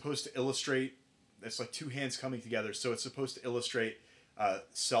 it's supposed to illustrate. It's like two hands coming together, so it's supposed to illustrate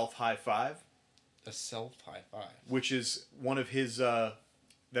self high five, A self high five. which is one of his.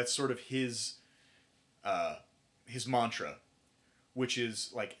 That's sort of his mantra, which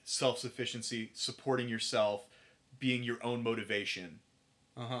is like self sufficiency, supporting yourself, being your own motivation,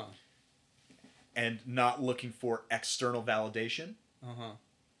 and not looking for external validation.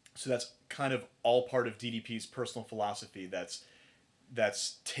 So that's kind of all part of DDP's personal philosophy.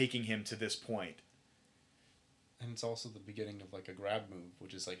 That's taking him to this point. And it's also the beginning of like a grab move,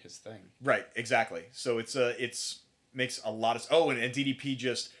 which is like his thing. Right, exactly. So it's makes a lot of and DDP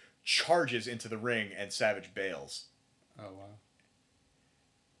just charges into the ring and Savage bails. Oh wow.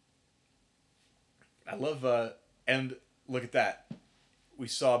 I love and look at that. We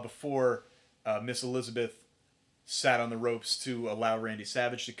saw before Miss Elizabeth sat on the ropes to allow Randy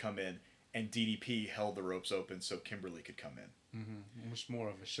Savage to come in, and DDP held the ropes open so Kimberly could come in. Much more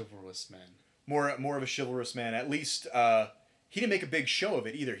of a chivalrous man. More of a chivalrous man. At least he didn't make a big show of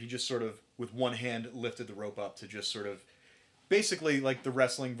it either. He just sort of, with one hand, lifted the rope up to just sort of, basically like the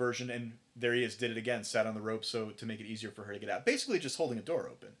wrestling version, and there he is, did it again, sat on the rope so to make it easier for her to get out. Basically just holding a door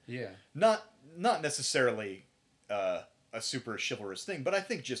open. Yeah. Not necessarily a super chivalrous thing, but I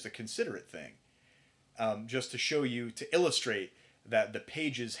think just a considerate thing. Just to show you, to illustrate that the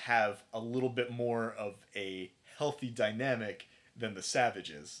Pages have a little bit more of a healthy dynamic than the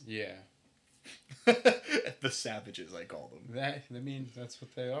Savages. Yeah. The Savages, I call them. That's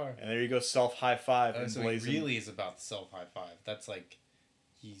what they are. And there you go, self high five and So blazing. he really is about the self high five. That's like,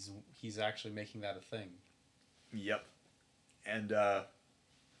 he's actually making that a thing. Yep. And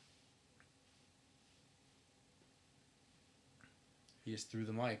He just threw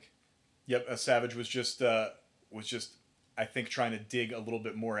the mic. yep, a Savage was just I think trying to dig a little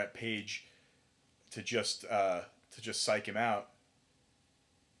bit more at Page to just psych him out.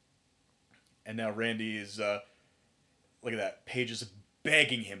 And now Randy is look at that. Page is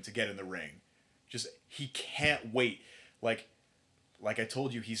begging him to get in the ring. Just he can't wait. Like I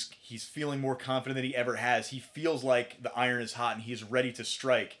told you, he's feeling more confident than he ever has. He feels like the iron is hot and he's ready to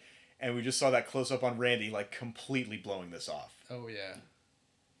strike. And we just saw that close up on Randy, like completely blowing this off. Oh yeah.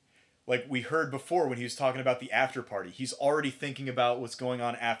 Like we heard before when he was talking about the after party, he's already thinking about what's going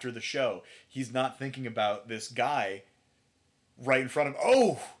on after the show. He's not thinking about this guy right in front of him.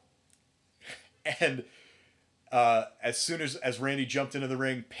 Oh! And as soon as Randy jumped into the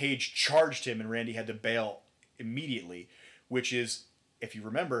ring, Page charged him and Randy had to bail immediately, which is, if you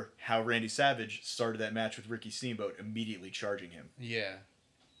remember, how Randy Savage started that match with Ricky Steamboat, immediately charging him. Yeah.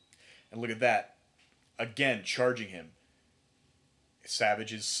 And look at that. Again, charging him.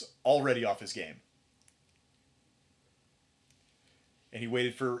 Savage is already off his game. And he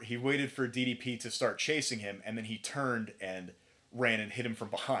waited for DDP to start chasing him, and then he turned and ran and hit him from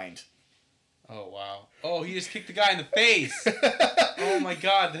behind. Oh wow. Oh, he just kicked the guy in the face. Oh my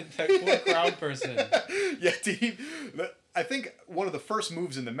god, that poor crowd person. Yeah, I think one of the first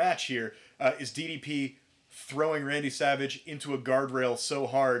moves in the match here is DDP throwing Randy Savage into a guardrail so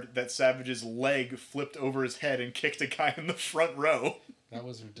hard that Savage's leg flipped over his head and kicked a guy in the front row. That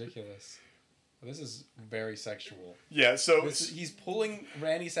was ridiculous. This is very sexual. Yeah, so He's pulling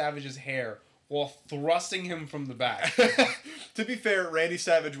Randy Savage's hair while thrusting him from the back. to be fair, Randy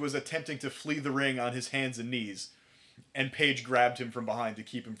Savage was attempting to flee the ring on his hands and knees, and Page grabbed him from behind to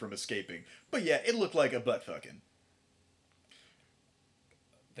keep him from escaping. But yeah, it looked like a butt fucking.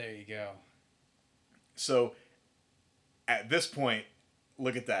 There you go. So, at this point,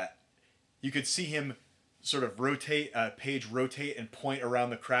 look at that. You could see him sort of rotate, Page rotate and point around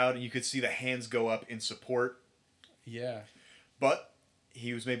the crowd, and you could see the hands go up in support. Yeah. But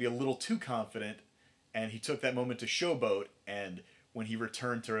he was maybe a little too confident, and he took that moment to showboat. And when he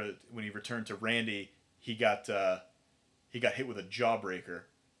returned to Randy, he got hit with a jawbreaker.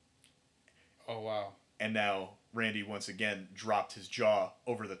 Oh wow. And now Randy once again dropped his jaw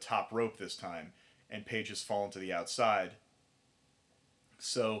over the top rope this time, and Page has fallen to the outside.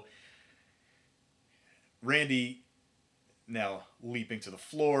 So Randy now leaping to the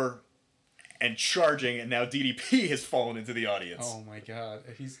floor and charging, and now DDP has fallen into the audience. Oh my god.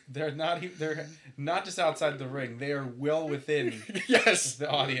 They're not just outside the ring. They are well within Yes, the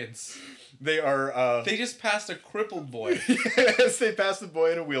audience. they are. They just passed a crippled boy. Yes, they passed the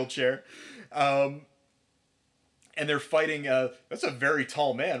boy in a wheelchair, and they're fighting. That's a very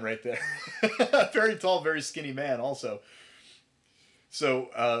tall man right there. Very tall, very skinny man. Also. So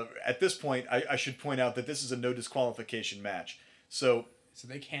at this point, I should point out that this is a no disqualification match. So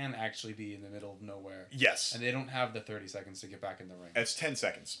they can actually be in the middle of nowhere. yes, And they don't have the 30 seconds to get back in the ring. it's 10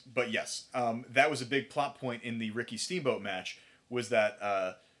 seconds. But yes, that was a big plot point in the Ricky Steamboat match. Was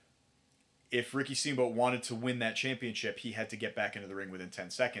that if Ricky Steamboat wanted to win that championship, he had to get back into the ring within 10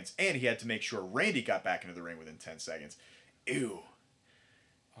 seconds. And he had to make sure Randy got back into the ring within 10 seconds. Ew.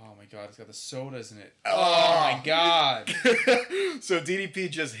 Oh my god, it's got the sodas in it. Oh my god. So DDP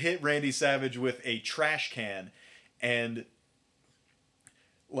just hit Randy Savage with a trash can. And,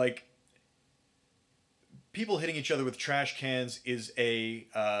 like, people hitting each other with trash cans is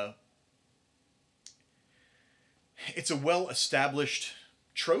it's a well-established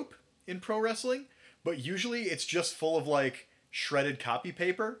trope in pro wrestling, but usually it's just full of, like, shredded copy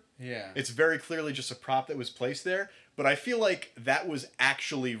paper. Yeah. It's very clearly just a prop that was placed there, but I feel like that was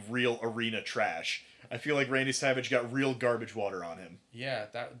actually real arena trash. I feel like Randy Savage got real garbage water on him. Yeah,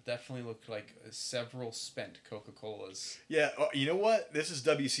 that definitely looked like several spent Coca-Colas. Yeah, you know what? This is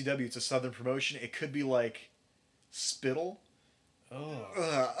WCW. It's a Southern promotion. It could be like spittle. Oh,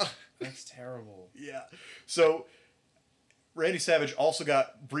 Ugh. that's terrible. Yeah. So Randy Savage also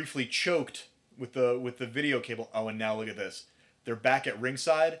got briefly choked with the video cable. Oh, and now look at this. They're back at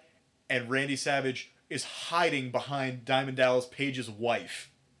ringside, and Randy Savage is hiding behind Diamond Dallas Page's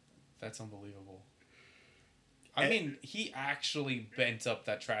wife. That's unbelievable. I mean, he actually bent up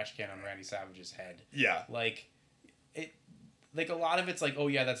that trash can on Randy Savage's head. Yeah. Like a lot of it's like, oh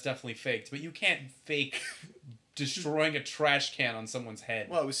yeah, that's definitely faked, but you can't fake destroying a trash can on someone's head.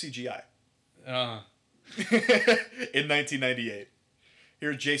 Well, it was CGI. Uh, In 1998.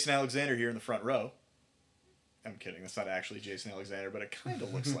 Here's Jason Alexander here in the front row. I'm kidding. That's not actually Jason Alexander, but it kind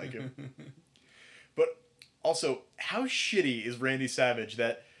of looks like him. But also, how shitty is Randy Savage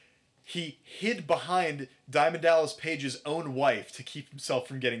that he hid behind Diamond Dallas Page's own wife to keep himself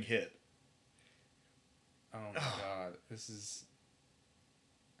from getting hit? oh my god, this is...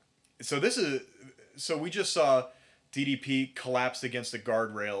 So we just saw DDP collapse against a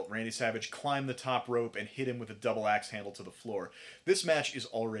guardrail. Randy Savage climbed the top rope and hit him with a double axe handle to the floor. This match is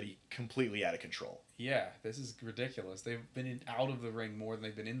already completely out of control. Yeah, this is ridiculous. They've been out of the ring more than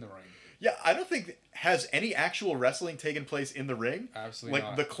they've been in the ring. Yeah, I don't think has any actual wrestling taken place in the ring. Absolutely like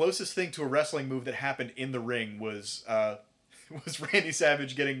not. The closest thing to a wrestling move that happened in the ring was Randy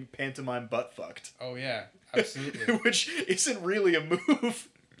Savage getting pantomime butt fucked. Oh yeah, absolutely. Which isn't really a move.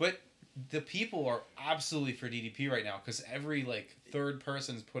 But the people are absolutely for DDP right now because every like third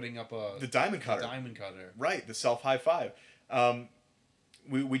person's putting up The Diamond Cutter. Right, the self high five.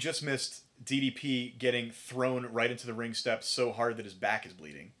 We just missed DDP getting thrown right into the ring steps so hard that his back is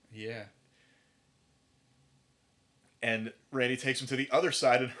bleeding. Yeah. And Randy takes him to the other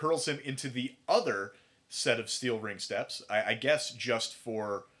side and hurls him into the other set of steel ring steps. I guess just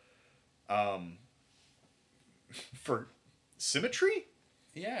for symmetry?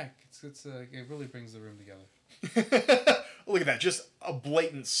 Yeah, it really brings the room together. Look at that, just a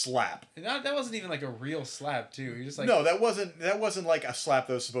blatant slap. That wasn't even like a real slap, too. You're just like... No, that wasn't like a slap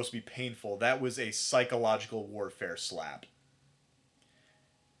that was supposed to be painful. That was a psychological warfare slap.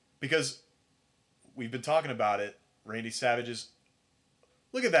 Because we've been talking about it, Randy Savage is...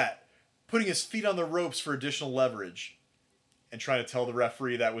 Look at that. Putting his feet on the ropes for additional leverage. And trying to tell the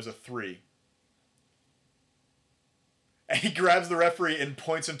referee that was a 3. And he grabs the referee and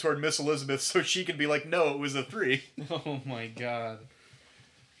points him toward Miss Elizabeth so she can be like, no, it was a 3. Oh my god.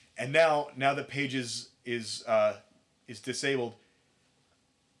 And now that Paige is disabled,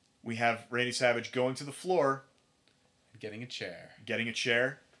 we have Randy Savage going to the floor. Getting a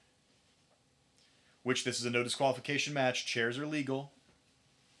chair. Which this is a no disqualification match. Chairs are legal.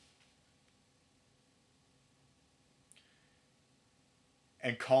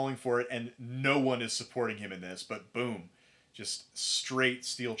 And calling for it, and no one is supporting him in this, but boom. Just straight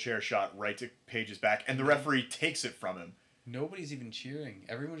steel chair shot right to Paige's back, and the referee takes it from him. Nobody's even cheering.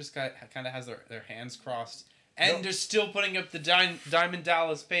 Everyone just kind of has their hands crossed, and they're still putting up the Diamond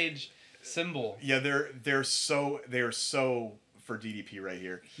Dallas Page symbol. Yeah, they're so for DDP right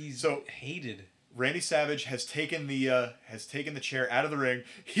here. He's so hated. Randy Savage has taken the chair out of the ring.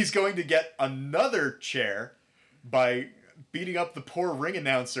 He's going to get another chair by beating up the poor ring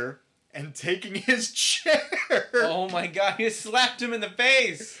announcer and taking his chair. Oh my god, he slapped him in the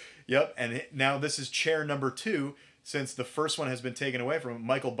face. Yep, and now this is chair number 2 since the first one has been taken away from him.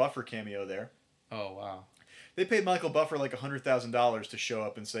 Michael Buffer cameo there. Oh wow. They paid Michael Buffer like $100,000 to show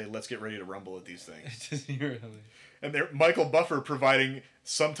up and say, let's get ready to rumble at these things. Really? And Michael Buffer providing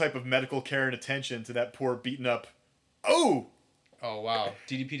some type of medical care and attention to that poor beaten up... Oh wow.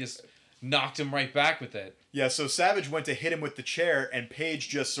 DDP just knocked him right back with it. Yeah, so Savage went to hit him with the chair, and Page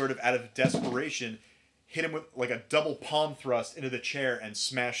just sort of out of desperation hit him with like a double palm thrust into the chair and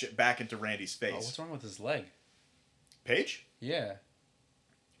smashed it back into Randy's face. Oh, what's wrong with his leg? Page? Yeah.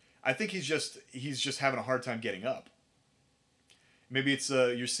 I think he's just having a hard time getting up. Maybe it's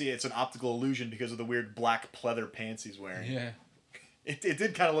it's an optical illusion because of the weird black pleather pants he's wearing. Yeah. It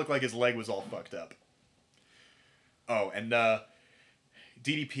did kind of look like his leg was all fucked up. Oh, and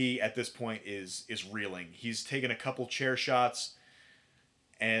DDP at this point is reeling. He's taken a couple chair shots,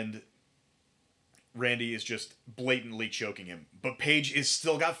 and Randy is just blatantly choking him. But Page is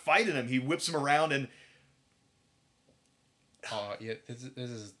still got fight in him. He whips him around, and Oh yeah, this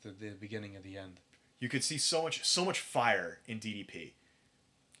is the beginning of the end. you could see so much fire in DDP.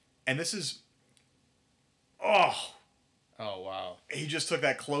 And this is, oh, wow. he just took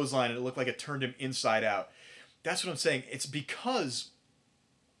that clothesline and it looked like it turned him inside out. That's what I'm saying. It's because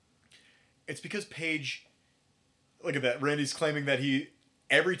Page, look at that. Randy's claiming that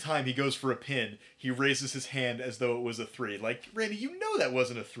every time he goes for a pin, he raises his hand as though it was a 3. Like, Randy, you know that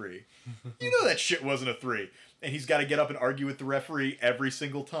wasn't a 3. You know that shit wasn't a 3. And he's got to get up and argue with the referee every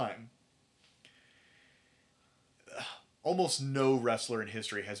single time. Almost no wrestler in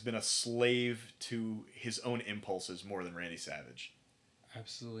history has been a slave to his own impulses more than Randy Savage.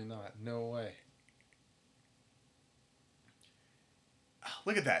 Absolutely not. No way.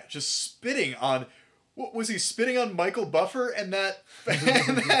 Look at that. Just spitting on... What was he spitting on Michael Buffer and that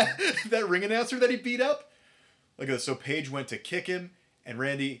ring announcer that he beat up? Look at this. So Page went to kick him, and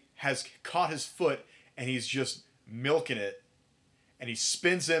Randy has caught his foot, and he's just milking it. And he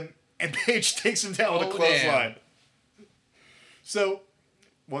spins him, and Page takes him down with a clothesline. So,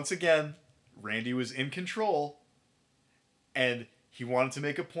 once again, Randy was in control, and he wanted to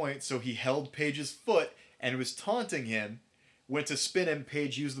make a point, so he held Page's foot and was taunting him, went to spin him,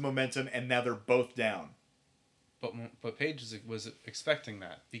 Page used the momentum, and now they're both down. But Page was expecting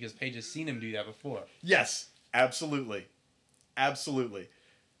that, because Page has seen him do that before. Yes, absolutely. Absolutely.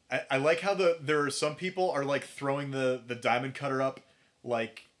 I like how there are some people are like throwing the diamond cutter up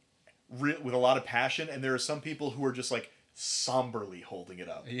like with a lot of passion, and there are some people who are just like somberly holding it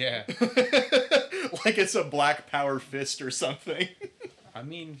up. Yeah. Like it's a black power fist or something. I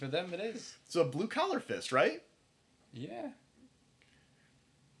mean, for them it is. It's a blue collar fist, right? Yeah.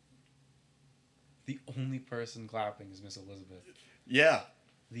 The only person clapping is Miss Elizabeth. Yeah.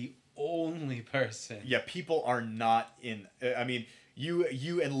 The only person. Yeah, people are not in... I mean,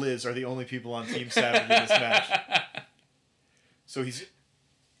 you and Liz are the only people on Team Savage in this match. So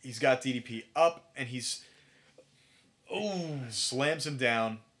he's got DDP up, and he's... Oh! Slams him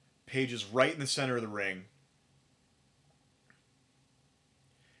down. Page is right in the center of the ring.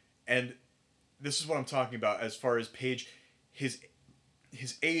 And this is what I'm talking about as far as Page...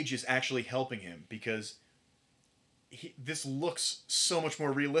 His age is actually helping him because this looks so much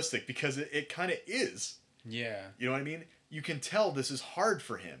more realistic because it kind of is. Yeah. You know what I mean? You can tell this is hard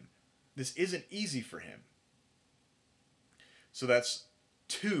for him. This isn't easy for him. So that's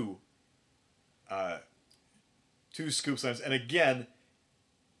two scoop slams. And again...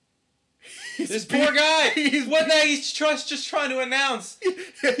 This poor guy! What the heck? He's just trying to announce.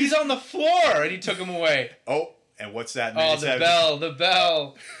 He's on the floor and he took him away. Oh, and what's that? Oh, the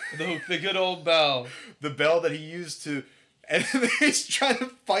bell. The good old bell. The bell that he used to... And he's trying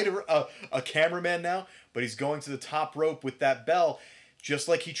to fight a cameraman now, but he's going to the top rope with that bell, just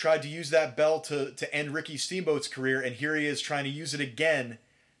like he tried to use that bell to end Ricky Steamboat's career, and here he is trying to use it again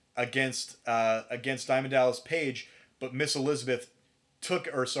against Diamond Dallas Page, but Miss Elizabeth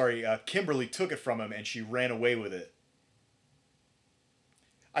Kimberly took it from him, and she ran away with it.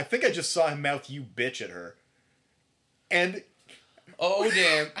 I think I just saw him mouth "you bitch" at her. And... Oh,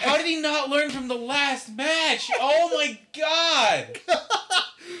 damn. How did he not learn from the last match? Oh, my God.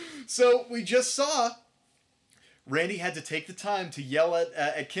 So, we just saw Randy had to take the time to yell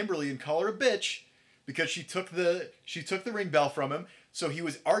at Kimberly and call her a bitch because she took the ring bell from him. So, he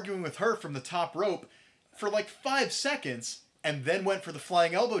was arguing with her from the top rope for like 5 seconds and then went for the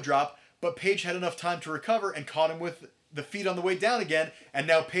flying elbow drop. But Page had enough time to recover and caught him with the feet on the way down again. And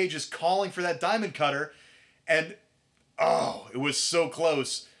now Page is calling for that diamond cutter. And... oh, it was so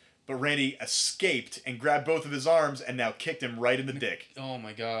close. But Randy escaped and grabbed both of his arms and now kicked him right in the dick. Oh,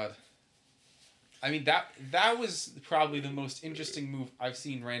 my God. I mean, that was probably the most interesting move I've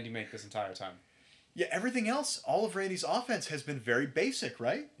seen Randy make this entire time. Yeah, everything else, all of Randy's offense has been very basic,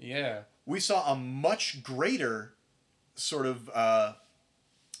 right? Yeah. We saw a much greater sort of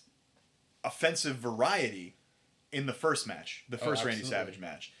offensive variety in the first match. The first Randy Savage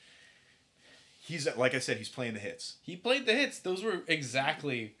match. He's, like I said, he's playing the hits. He played the hits. Those were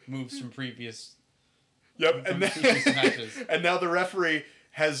exactly moves from previous. Yep, previous matches. And now the referee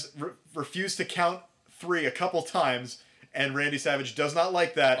has refused to count 3 a couple times, and Randy Savage does not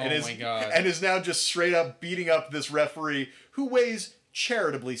like that, my God. and is now just straight up beating up this referee who weighs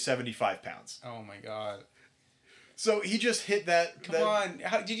charitably 75 pounds. Oh my God. So he just hit that. Come on.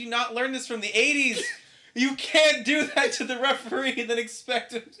 How, did you not learn this from the 80s? You can't do that to the referee and then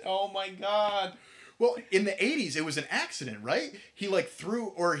expect it. Oh my god. Well, in the 80s, it was an accident, right? He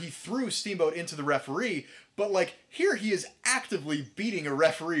threw Steamboat into the referee, but like here he is actively beating a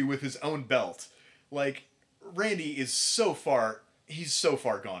referee with his own belt. Like Randy is he's so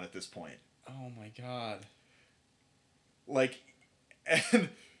far gone at this point. Oh my god. Like, and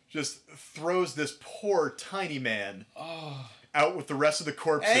just throws this poor tiny man out with the rest of the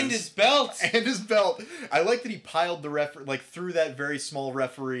corpses. And his belt! And his belt. I like that he piled threw that very small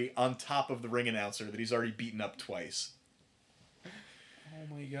referee on top of the ring announcer that he's already beaten up twice. Oh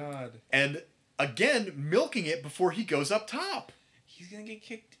my god. And again, milking it before he goes up top. He's gonna get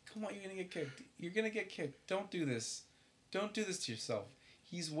kicked. Come on, you're gonna get kicked. You're gonna get kicked. Don't do this. Don't do this to yourself.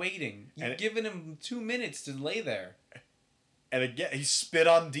 He's waiting. You've given him 2 minutes to lay there. And again, he spit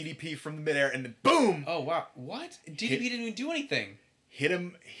on DDP from the midair, and then boom! Oh wow! What? DDP didn't even do anything. Hit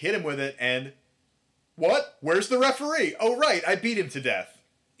him with it, and what? Where's the referee? Oh right, I beat him to death.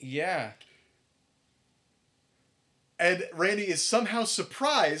 Yeah. And Randy is somehow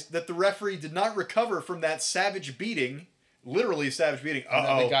surprised that the referee did not recover from that savage beating, literally savage beating.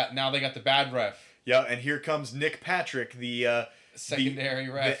 Now they got the bad ref. Yeah, and here comes Nick Patrick, the secondary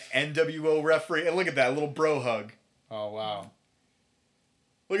ref, the NWO referee, and look at that little bro hug. Oh wow.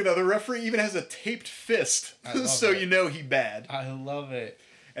 Look at that. The referee even has a taped fist, so you know he bad. I love it.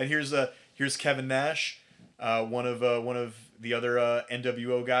 And here's Kevin Nash, one of the other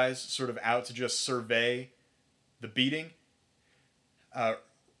NWO guys, sort of out to just survey the beating.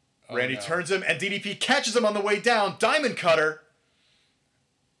 Randy turns him, and DDP catches him on the way down. Diamond cutter.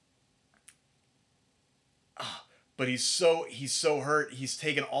 But he's so hurt. He's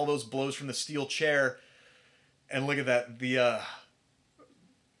taken all those blows from the steel chair, and look at that.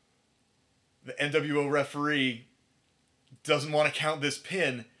 The NWO referee doesn't want to count this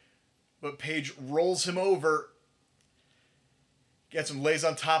pin, but Page rolls him over, gets him, lays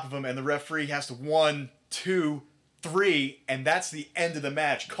on top of him, and the referee has to 1, 2, 3, and that's the end of the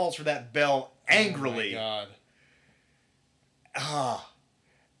match. Calls for that bell angrily. Oh my god.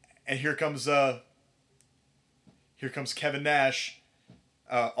 And here comes Kevin Nash,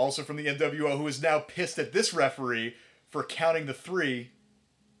 also from the NWO, who is now pissed at this referee for counting the 3.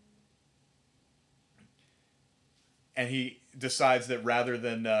 And he decides that rather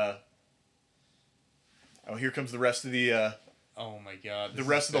than here comes the rest of the oh my god. The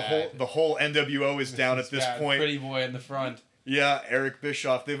rest of the whole NWO is down at this point. Pretty boy in the front. Yeah, Eric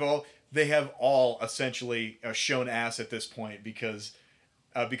Bischoff. They have all essentially shown ass at this point because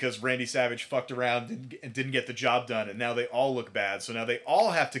Randy Savage fucked around and didn't get the job done, and now they all look bad. So now they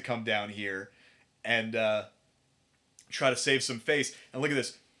all have to come down here and try to save some face. And look at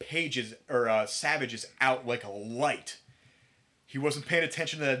this. Savage is out like a light. He wasn't paying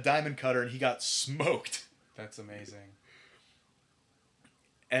attention to that diamond cutter, and he got smoked. That's amazing.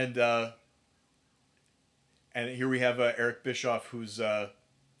 And here we have Eric Bischoff, who's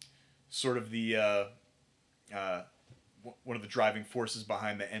sort of the one of the driving forces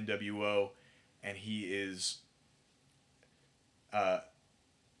behind the NWO, and he's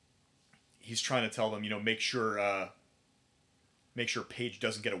trying to tell them, make sure Page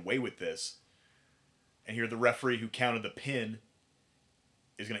doesn't get away with this. And here the referee who counted the pin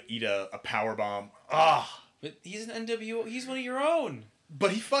is going to eat a power bomb. But he's an NWO. He's one of your own.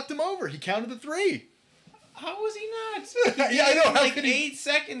 But he fucked him over. He counted the 3. How was he not? Yeah, I know. Like 8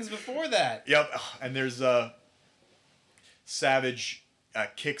 seconds before that. Yep. And there's Savage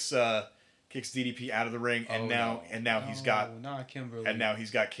kicks DDP out of the ring, and now he's got Kimberly. And now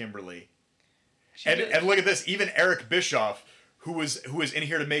he's got Kimberly. And look at this. Even Eric Bischoff, who was in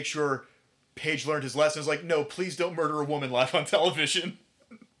here to make sure Page learned his lesson, is like, no, please don't murder a woman live on television.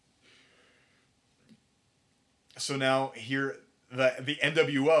 So now here, the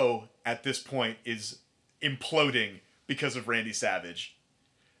NWO at this point is imploding because of Randy Savage.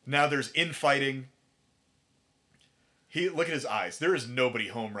 Now there's infighting. Look at his eyes. There is nobody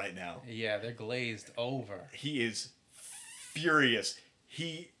home right now. Yeah, they're glazed over. He is furious.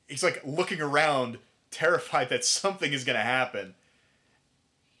 He's like looking around, terrified that something is going to happen.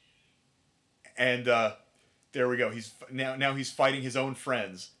 And there we go. He's fighting his own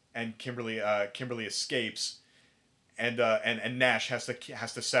friends, and Kimberly escapes, and Nash has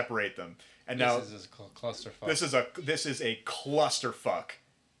to separate them. And now this is a clusterfuck. This is a clusterfuck.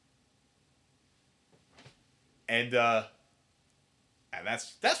 And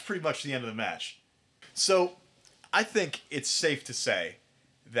that's pretty much the end of the match. So I think it's safe to say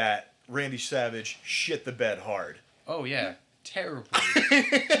that Randy Savage shit the bed hard. Oh yeah, terribly.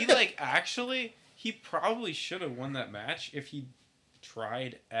 He probably should have won that match if he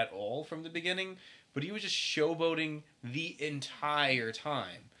tried at all from the beginning, but he was just showboating the entire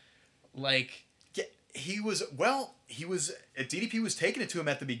time. Like, Yeah, he was DDP was taking it to him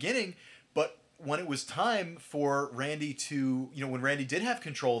at the beginning, but when it was time for Randy to, when Randy did have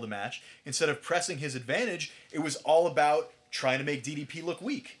control of the match, instead of pressing his advantage, it was all about trying to make DDP look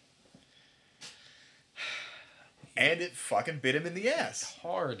weak. And it fucking bit him in the ass.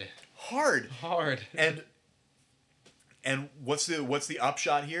 hard. And what's the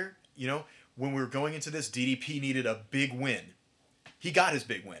upshot here? When we were going into this, DDP needed a big win. He got his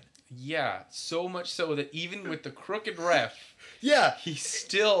big win. Yeah, so much so that even with the crooked ref, Yeah. he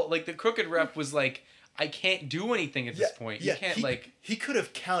still, like, the crooked ref was like, I can't do anything at this point. You can't, he could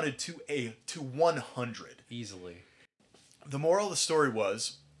have counted to 100 easily. The moral of the story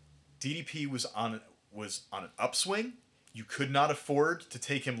was DDP was on an upswing. You could not afford to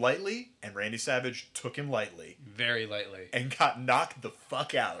take him lightly, and Randy Savage took him lightly Very lightly. and got knocked the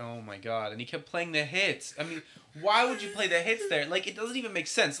fuck out. Oh my god, and he kept playing the hits. I mean, why would you play the hits there? Like, it doesn't even make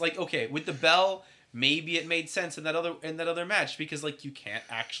sense. Like, okay, with the bell, maybe it made sense in that other match because, like, you can't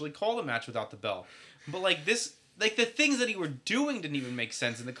actually call the match without the bell. But, like, this, like, the things that he were doing didn't even make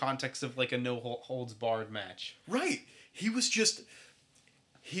sense in the context of, like, a no holds barred match. Right. He was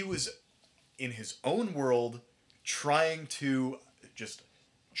in his own world trying to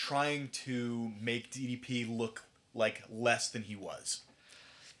make DDP look like less than he was.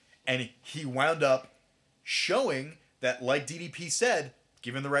 And he wound up showing that, like DDP said,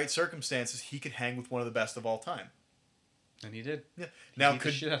 given the right circumstances, he could hang with one of the best of all time. And he did. Yeah. Now, Beat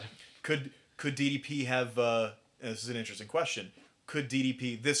the shit out of him. could DDP have? This is an interesting question. Could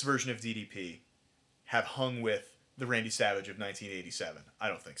DDP, this version of DDP, have hung with the Randy Savage of 1987? I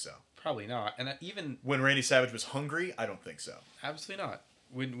don't think so. Probably not. And even When Randy Savage was hungry, I don't think so. absolutely not.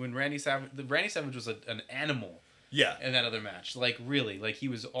 When Randy Savage was an animal. Yeah. In that other match. Like, really. Like, he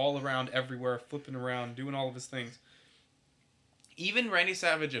was all around everywhere, flipping around, doing all of his things. Even Randy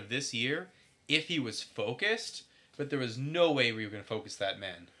Savage of this year, if he was focused, but there was no way we were going to focus that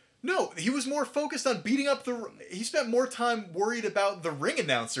man. No, he was more focused on beating up he spent more time worried about the ring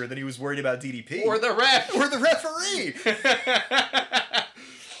announcer than he was worried about DDP. Or the ref! Or the referee!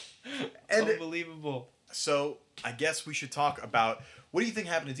 And Unbelievable. so, I guess we should talk about, what do you think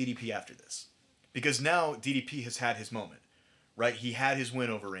happened to DDP after this? Because now DDP has had his moment, right? He had his win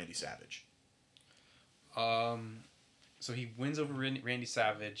over Randy Savage. So he wins over Randy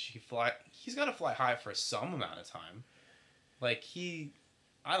Savage. He's got to fly high for some amount of time. Like,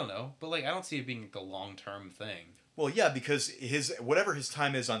 I don't know, but, like, I don't see it being, like, a long-term thing. Well, yeah, because whatever his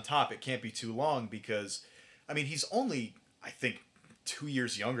time is on top, it can't be too long because, I mean, he's only, I think, 2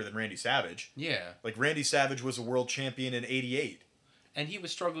 years younger than Randy Savage. Yeah. Like, Randy Savage was a world champion in 88. And he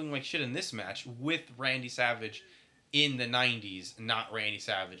was struggling like shit in this match with Randy Savage in the 90s, not Randy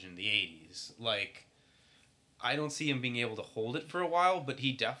Savage in the 80s. Like, I don't see him being able to hold it for a while, but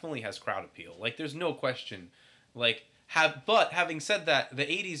he definitely has crowd appeal. Like, there's no question. Like, but having said that, the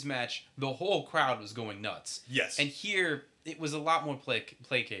 80s match, the whole crowd was going nuts. Yes. And here, it was a lot more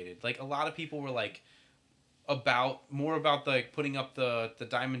placated. Like, a lot of people were like, more about like putting up the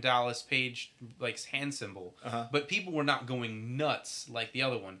Diamond Dallas Page like hand symbol, but people were not going nuts like the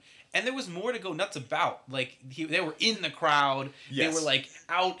other one, and there was more to go nuts about. Like they were in the crowd, Yes. They were like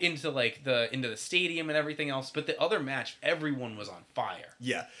out into the stadium and everything else. But the other match, everyone was on fire.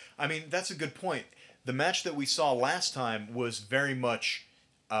 Yeah, I mean that's a good point. The match that we saw last time was very much,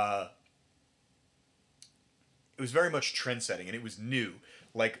 trend-setting, and it was new.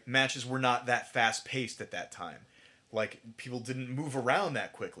 Like, matches were not that fast-paced at that time. Like, people didn't move around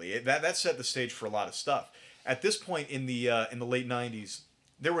that quickly. That set the stage for a lot of stuff. At this point in the late 90s,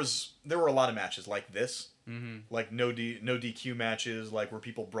 there were a lot of matches like this. Mm-hmm. Like, no DQ matches, like, where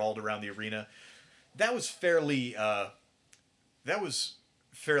people brawled around the arena. That was fairly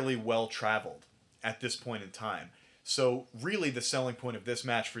well-traveled at this point in time. So, really, the selling point of this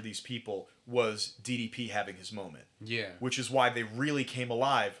match for these people was DDP having his moment. Yeah. Which is why they really came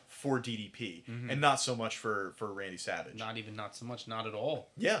alive for DDP, and not so much for Randy Savage. Not so much, not at all.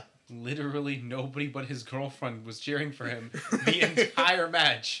 Yeah. Literally nobody but his girlfriend was cheering for him the entire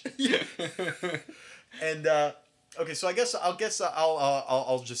match. And okay, so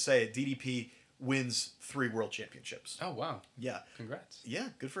I'll just say it. DDP wins 3 world championships. Oh wow. Yeah. Congrats. Yeah,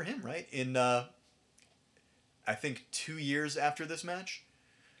 good for him, right? In I think 2 years after this match,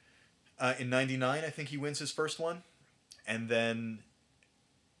 in '99, I think he wins his first one, and then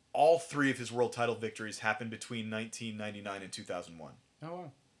all 3 of his world title victories happened between 1999 and 2001. Oh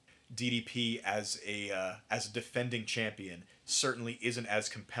wow. DDP as a defending champion certainly isn't as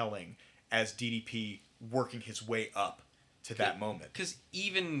compelling as DDP working his way up to that moment. Because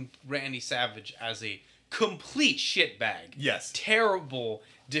even Randy Savage as a complete shitbag, Yes. terrible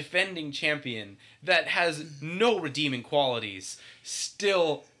defending champion that has no redeeming qualities,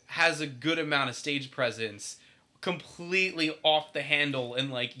 still has a good amount of stage presence, completely off the handle,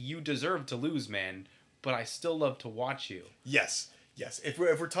 and like, you deserve to lose, man, but I still love to watch you. Yes. If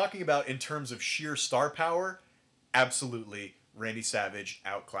we're talking about in terms of sheer star power, absolutely, Randy Savage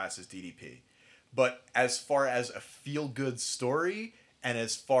outclasses DDP. But as far as a feel-good story, and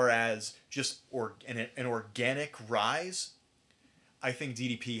as far as just an organic rise, I think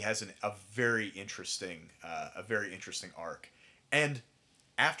DDP has a very interesting arc. And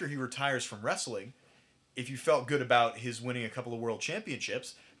after he retires from wrestling, if you felt good about his winning a couple of world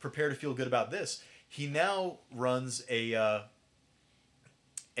championships, prepare to feel good about this. He now runs a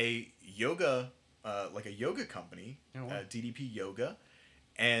yoga, like a yoga company, Oh, wow. DDP Yoga,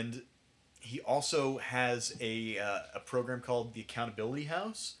 and he also has a program called the Accountability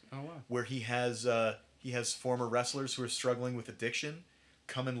House, Oh, wow. where he has former wrestlers who are struggling with addiction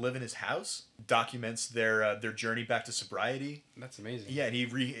come and live in his house, documents their journey back to sobriety. That's amazing. Yeah, and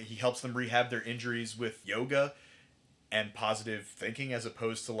he helps them rehab their injuries with yoga and positive thinking as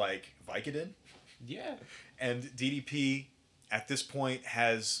opposed to like Vicodin. Yeah. And DDP at this point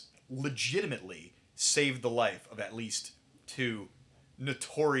has legitimately saved the life of at least two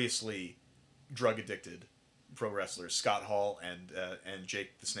notoriously drug addicted pro wrestlers, Scott Hall and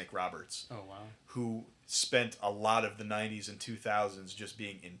Jake the Snake Roberts. Oh, wow. Who spent a lot of the 90s and 2000s just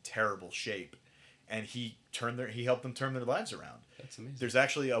being in terrible shape, and he helped them turn their lives around. That's amazing. There's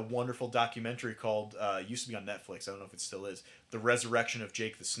actually a wonderful documentary called used to be on Netflix, I don't know if it still is, The Resurrection of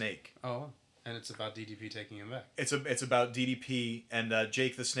Jake the Snake. Oh, wow. And it's about DDP taking him back. It's about DDP, and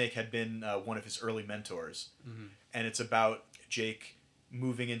Jake the Snake had been one of his early mentors. Mm-hmm. And it's about Jake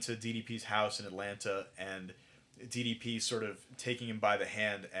moving into DDP's house in Atlanta, and DDP sort of taking him by the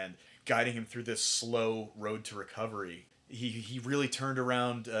hand and guiding him through this slow road to recovery. He really turned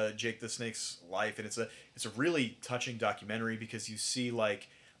around Jake the Snake's life, and it's a really touching documentary because you see like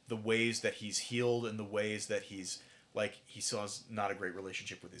the ways that he's healed and the ways that he's like he still has not a great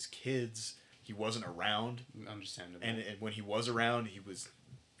relationship with his kids. He wasn't around, Understandable. and when he was around, he was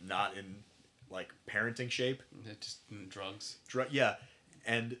not in like parenting shape. Just drugs. Yeah,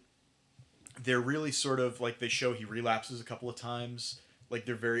 and they're really sort of like they show he relapses a couple of times. Like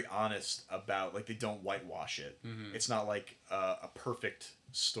they're very honest about like they don't whitewash it. Mm-hmm. It's not like a perfect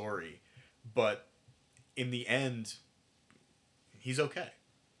story, but in the end, he's okay.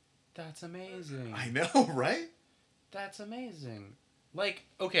 That's amazing. I know, right? That's amazing. Like,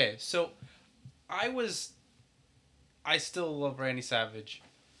 okay, so I still love Randy Savage.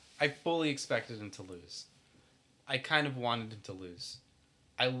 I fully expected him to lose. I kind of wanted him to lose.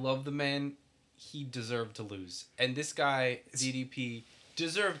 I love the man. He deserved to lose. And this guy, DDP,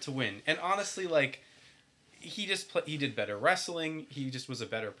 deserved to win. And honestly, like, he did better wrestling. He just was a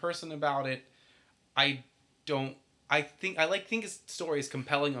better person about it. I think his story is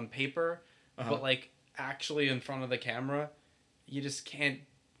compelling on paper, but like actually in front of the camera, you just can't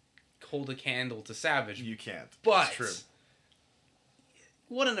hold a candle to Savage. You can't. But It's true.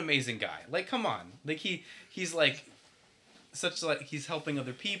 What an amazing guy! Like, come on, like he's like such like he's helping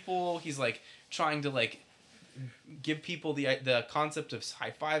other people. He's like trying to like give people the concept of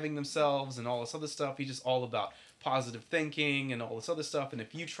high-fiving themselves and all this other stuff. He's just all about positive thinking and all this other stuff. And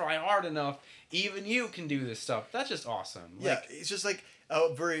if you try hard enough, even you can do this stuff. That's just awesome. Yeah, it's just like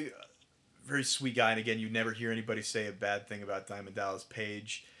a very, very sweet guy. And again, you never hear anybody say a bad thing about Diamond Dallas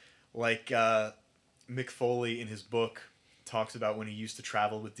Page. Like Mick Foley in his book talks about when he used to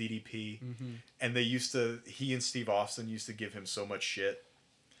travel with DDP, and he and Steve Austin used to give him so much shit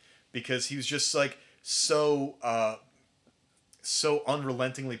because he was just like so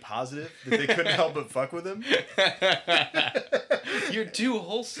unrelentingly positive that they couldn't help but fuck with him. You're too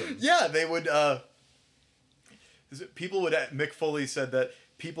wholesome. Yeah, they would. People would. Mick Foley said that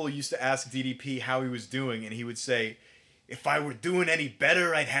people used to ask DDP how he was doing, and he would say, "If I were doing any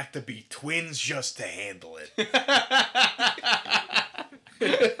better, I'd have to be twins just to handle it."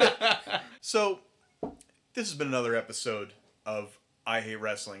 So, this has been another episode of I Hate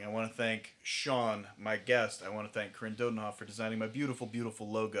Wrestling. I want to thank Sean, my guest. I want to thank Corinne Dodenhoff for designing my beautiful, beautiful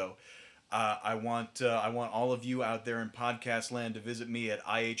logo. I want all of you out there in podcast land to visit me at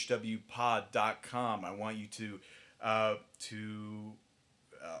ihwpod.com. I want you to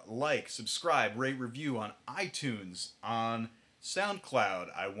like, subscribe, rate, review on iTunes, on SoundCloud.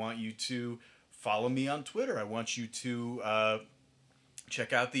 I want you to follow me on Twitter. I want you to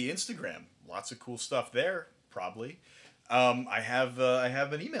check out the Instagram. Lots of cool stuff there, probably. I have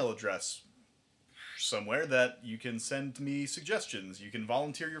an email address somewhere that you can send me suggestions. You can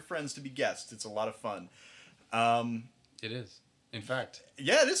volunteer your friends to be guests. It's a lot of fun. It is. In fact,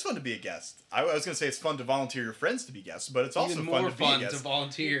 Yeah, it is fun to be a guest. I was going to say it's fun to volunteer your friends to be guests, but it's also even fun more to be a fun guest. to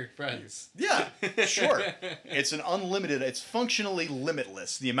volunteer friends. Yeah, sure. It's an unlimited, it's functionally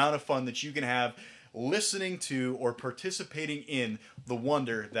limitless, the amount of fun that you can have listening to or participating in the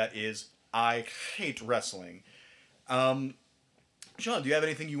wonder that is I Hate Wrestling. Sean, do you have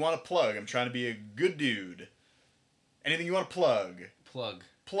anything you want to plug? I'm trying to be a good dude. Anything you want to plug? Plug.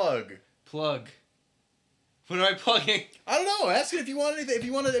 Plug. What am I plugging? I don't know. Ask it if you want anything. If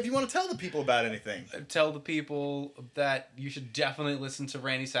you want to tell the people about anything. Tell the people that you should definitely listen to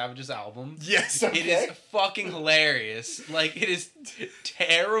Randy Savage's album. Yes. It is fucking hilarious. Like, it is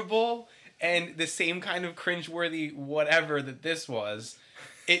terrible and the same kind of cringeworthy whatever that this was.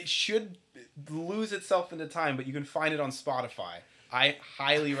 It should lose itself into time, but you can find it on Spotify. I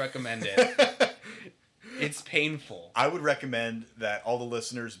highly recommend it. It's painful. I would recommend that all the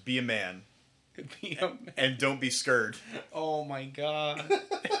listeners be a man and don't be scared. Oh my god.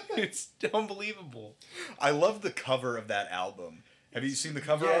 It's unbelievable. I love the cover of that album. Have you seen the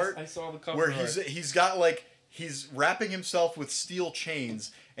cover art? I saw the cover Where art. he's got like he's wrapping himself with steel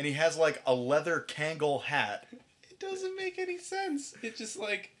chains and he has like a leather Kangol hat. It doesn't make any sense. It's just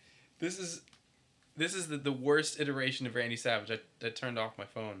like this is the worst iteration of Randy Savage. I turned off my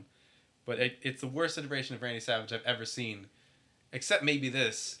phone. But it's the worst iteration of Randy Savage I've ever seen. Except maybe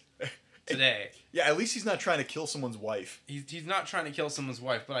this. Today. Yeah, at least he's not trying to kill someone's wife. He's not trying to kill someone's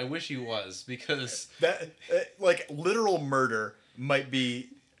wife, but I wish he was, because That like literal murder might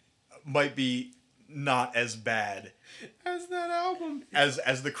be not as bad as that album.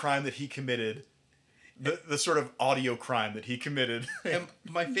 as the crime that he committed. The sort of audio crime that he committed. And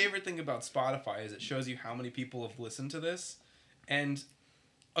my favorite thing about Spotify is it shows you how many people have listened to this, and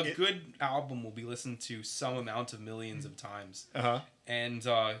a good album will be listened to some amount of millions of times. Uh-huh. And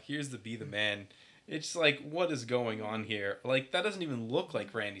here's the Be the Man. It's like, what is going on here? Like, that doesn't even look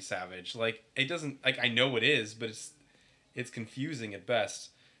like Randy Savage. Like, it doesn't, like, I know it is, but it's confusing at best.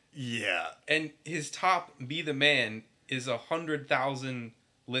 Yeah. And his top Be the Man is 100,000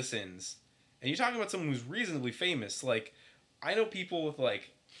 listens. And you're talking about someone who's reasonably famous. Like, I know people with, like,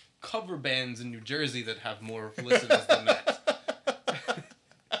 cover bands in New Jersey that have more listeners than that.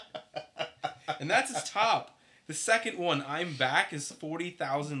 And that's his top. The second one, I'm Back, is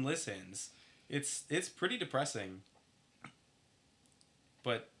 40,000 listens. It's pretty depressing.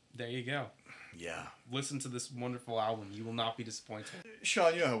 But there you go. Yeah. Listen to this wonderful album. You will not be disappointed.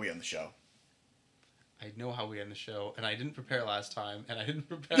 Sean, you know how we end the show. I know how we end the show, and I didn't prepare last time, and I didn't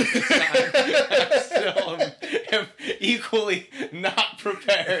prepare this time. I still am equally not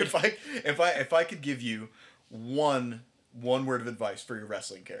prepared. If I could give you one word of advice for your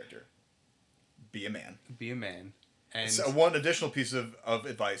wrestling character, be a man. Be a man. And So one additional piece of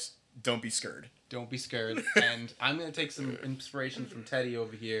advice, don't be scared. don't be scared. And I'm going to take some inspiration from Teddy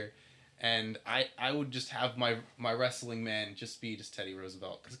over here, and I would just have my wrestling man just be Teddy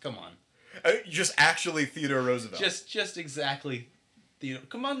Roosevelt, because come on. Just actually Theodore Roosevelt. Just exactly.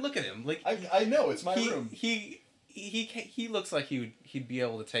 Come on, look at him. Like, I know, it's my room. He looks like he'd be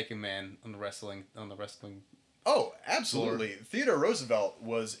able to take a man on the wrestling. Oh, absolutely. Theodore Roosevelt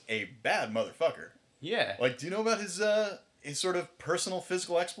was a bad motherfucker. Yeah. Like, do you know about his sort of personal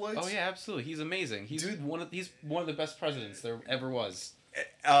physical exploits? Oh yeah, absolutely. He's amazing. He's Dude. one of the best presidents there ever was.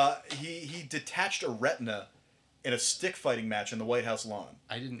 He detached a retina in a stick fighting match in the White House lawn.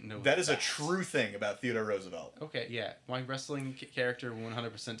 I didn't know That is a true thing about Theodore Roosevelt. Okay, yeah. My wrestling character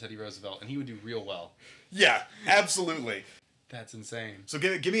 100% Teddy Roosevelt, and he would do real well. Yeah, absolutely. That's insane. So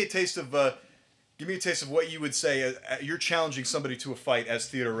give me a taste of what you would say. You're challenging somebody to a fight as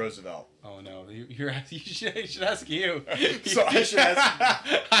Theodore Roosevelt. Oh no, I should ask you. So I should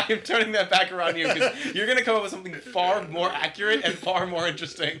ask. I am turning that back around you, because you're gonna come up with something far more accurate and far more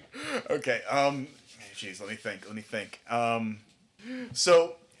interesting. Okay. Jeez, let me think.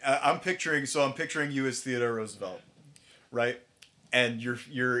 So I'm picturing you as Theodore Roosevelt, right? And your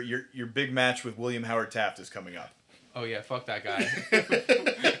big match with William Howard Taft is coming up. Oh yeah, fuck that guy.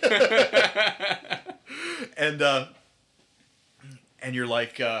 And you're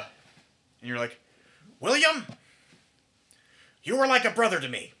like, William, you were like a brother to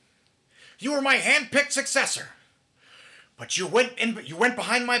me. You were my hand-picked successor. But you went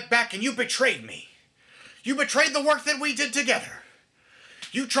behind my back and you betrayed me. You betrayed the work that we did together.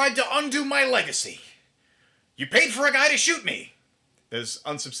 You tried to undo my legacy. You paid for a guy to shoot me. That is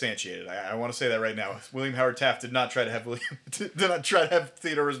unsubstantiated. I want to say that right now. William Howard Taft did not try to have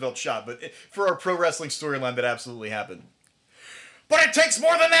Theodore Roosevelt shot, but for our pro wrestling storyline, that absolutely happened. But it takes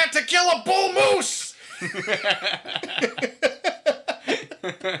more than that to kill a bull moose!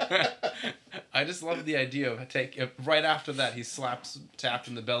 I just love the idea of right after that he slaps Taft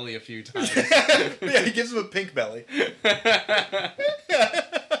in the belly a few times. Yeah, he gives him a pink belly.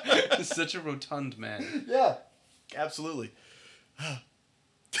 Such a rotund man. Yeah, absolutely. I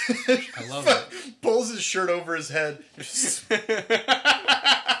love it. Pulls his shirt over his head.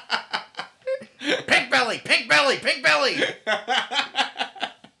 Pink belly, pink belly, pink belly.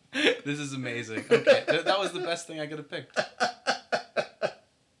 This is amazing. Okay, that was the best thing I could have picked.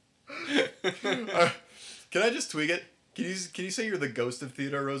 Can I just tweak it? Can you say you're the ghost of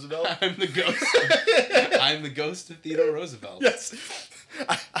Theodore Roosevelt? I'm the ghost of Theodore Roosevelt. Yes.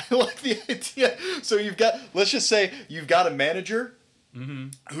 I like the idea. So let's just say you've got a manager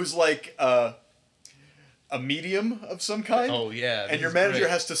who's like a medium of some kind. Oh yeah. And your manager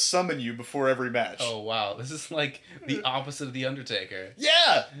has to summon you before every match. Oh wow, this is like the opposite of the Undertaker.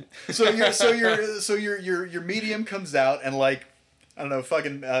 Yeah. So your medium comes out and like, I don't know,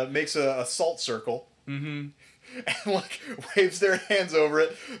 fucking makes a salt circle. Mm-hmm. And like waves their hands over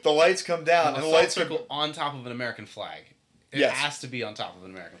it. The lights come down and the lights circle on top of an American flag. It has to be on top of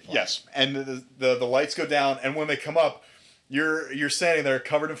an American flag. Yes, and the lights go down, and when they come up, you're standing there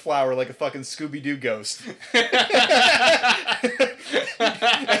covered in flour like a fucking Scooby-Doo ghost.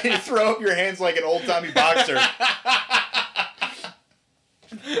 And you throw up your hands like an old-timey boxer.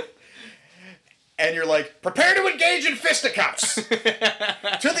 And you're like, prepare to engage in fisticuffs to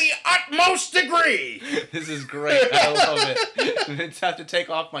the utmost degree. This is great. I love it. I just have to take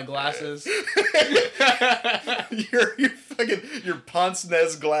off my glasses. your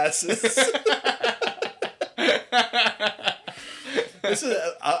pince-nez glasses. This is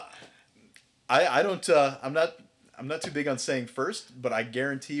I'm not too big on saying first, but I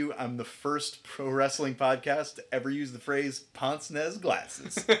guarantee you I'm the first pro wrestling podcast to ever use the phrase pince-nez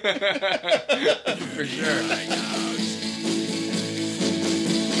glasses. For sure.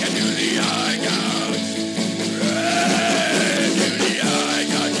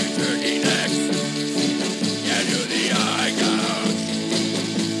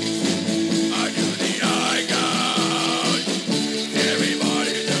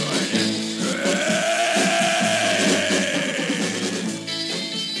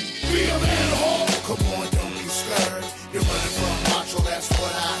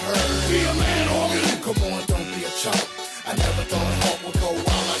 I never thought Hulk would go wild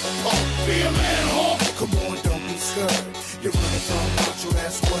like a punk. Be a man, Hulk. Come on, don't be scared. You're running from macho,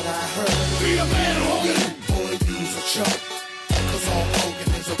 that's what I heard. Be a man, Hogan. Boy, use a chump. Cause Hulk Hogan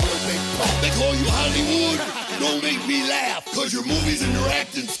is a real big punk. They call you Hollywood? Don't make me laugh. Cause your movies and your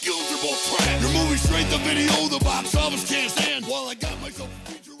acting skills are both crap. Your movie straight to video, the box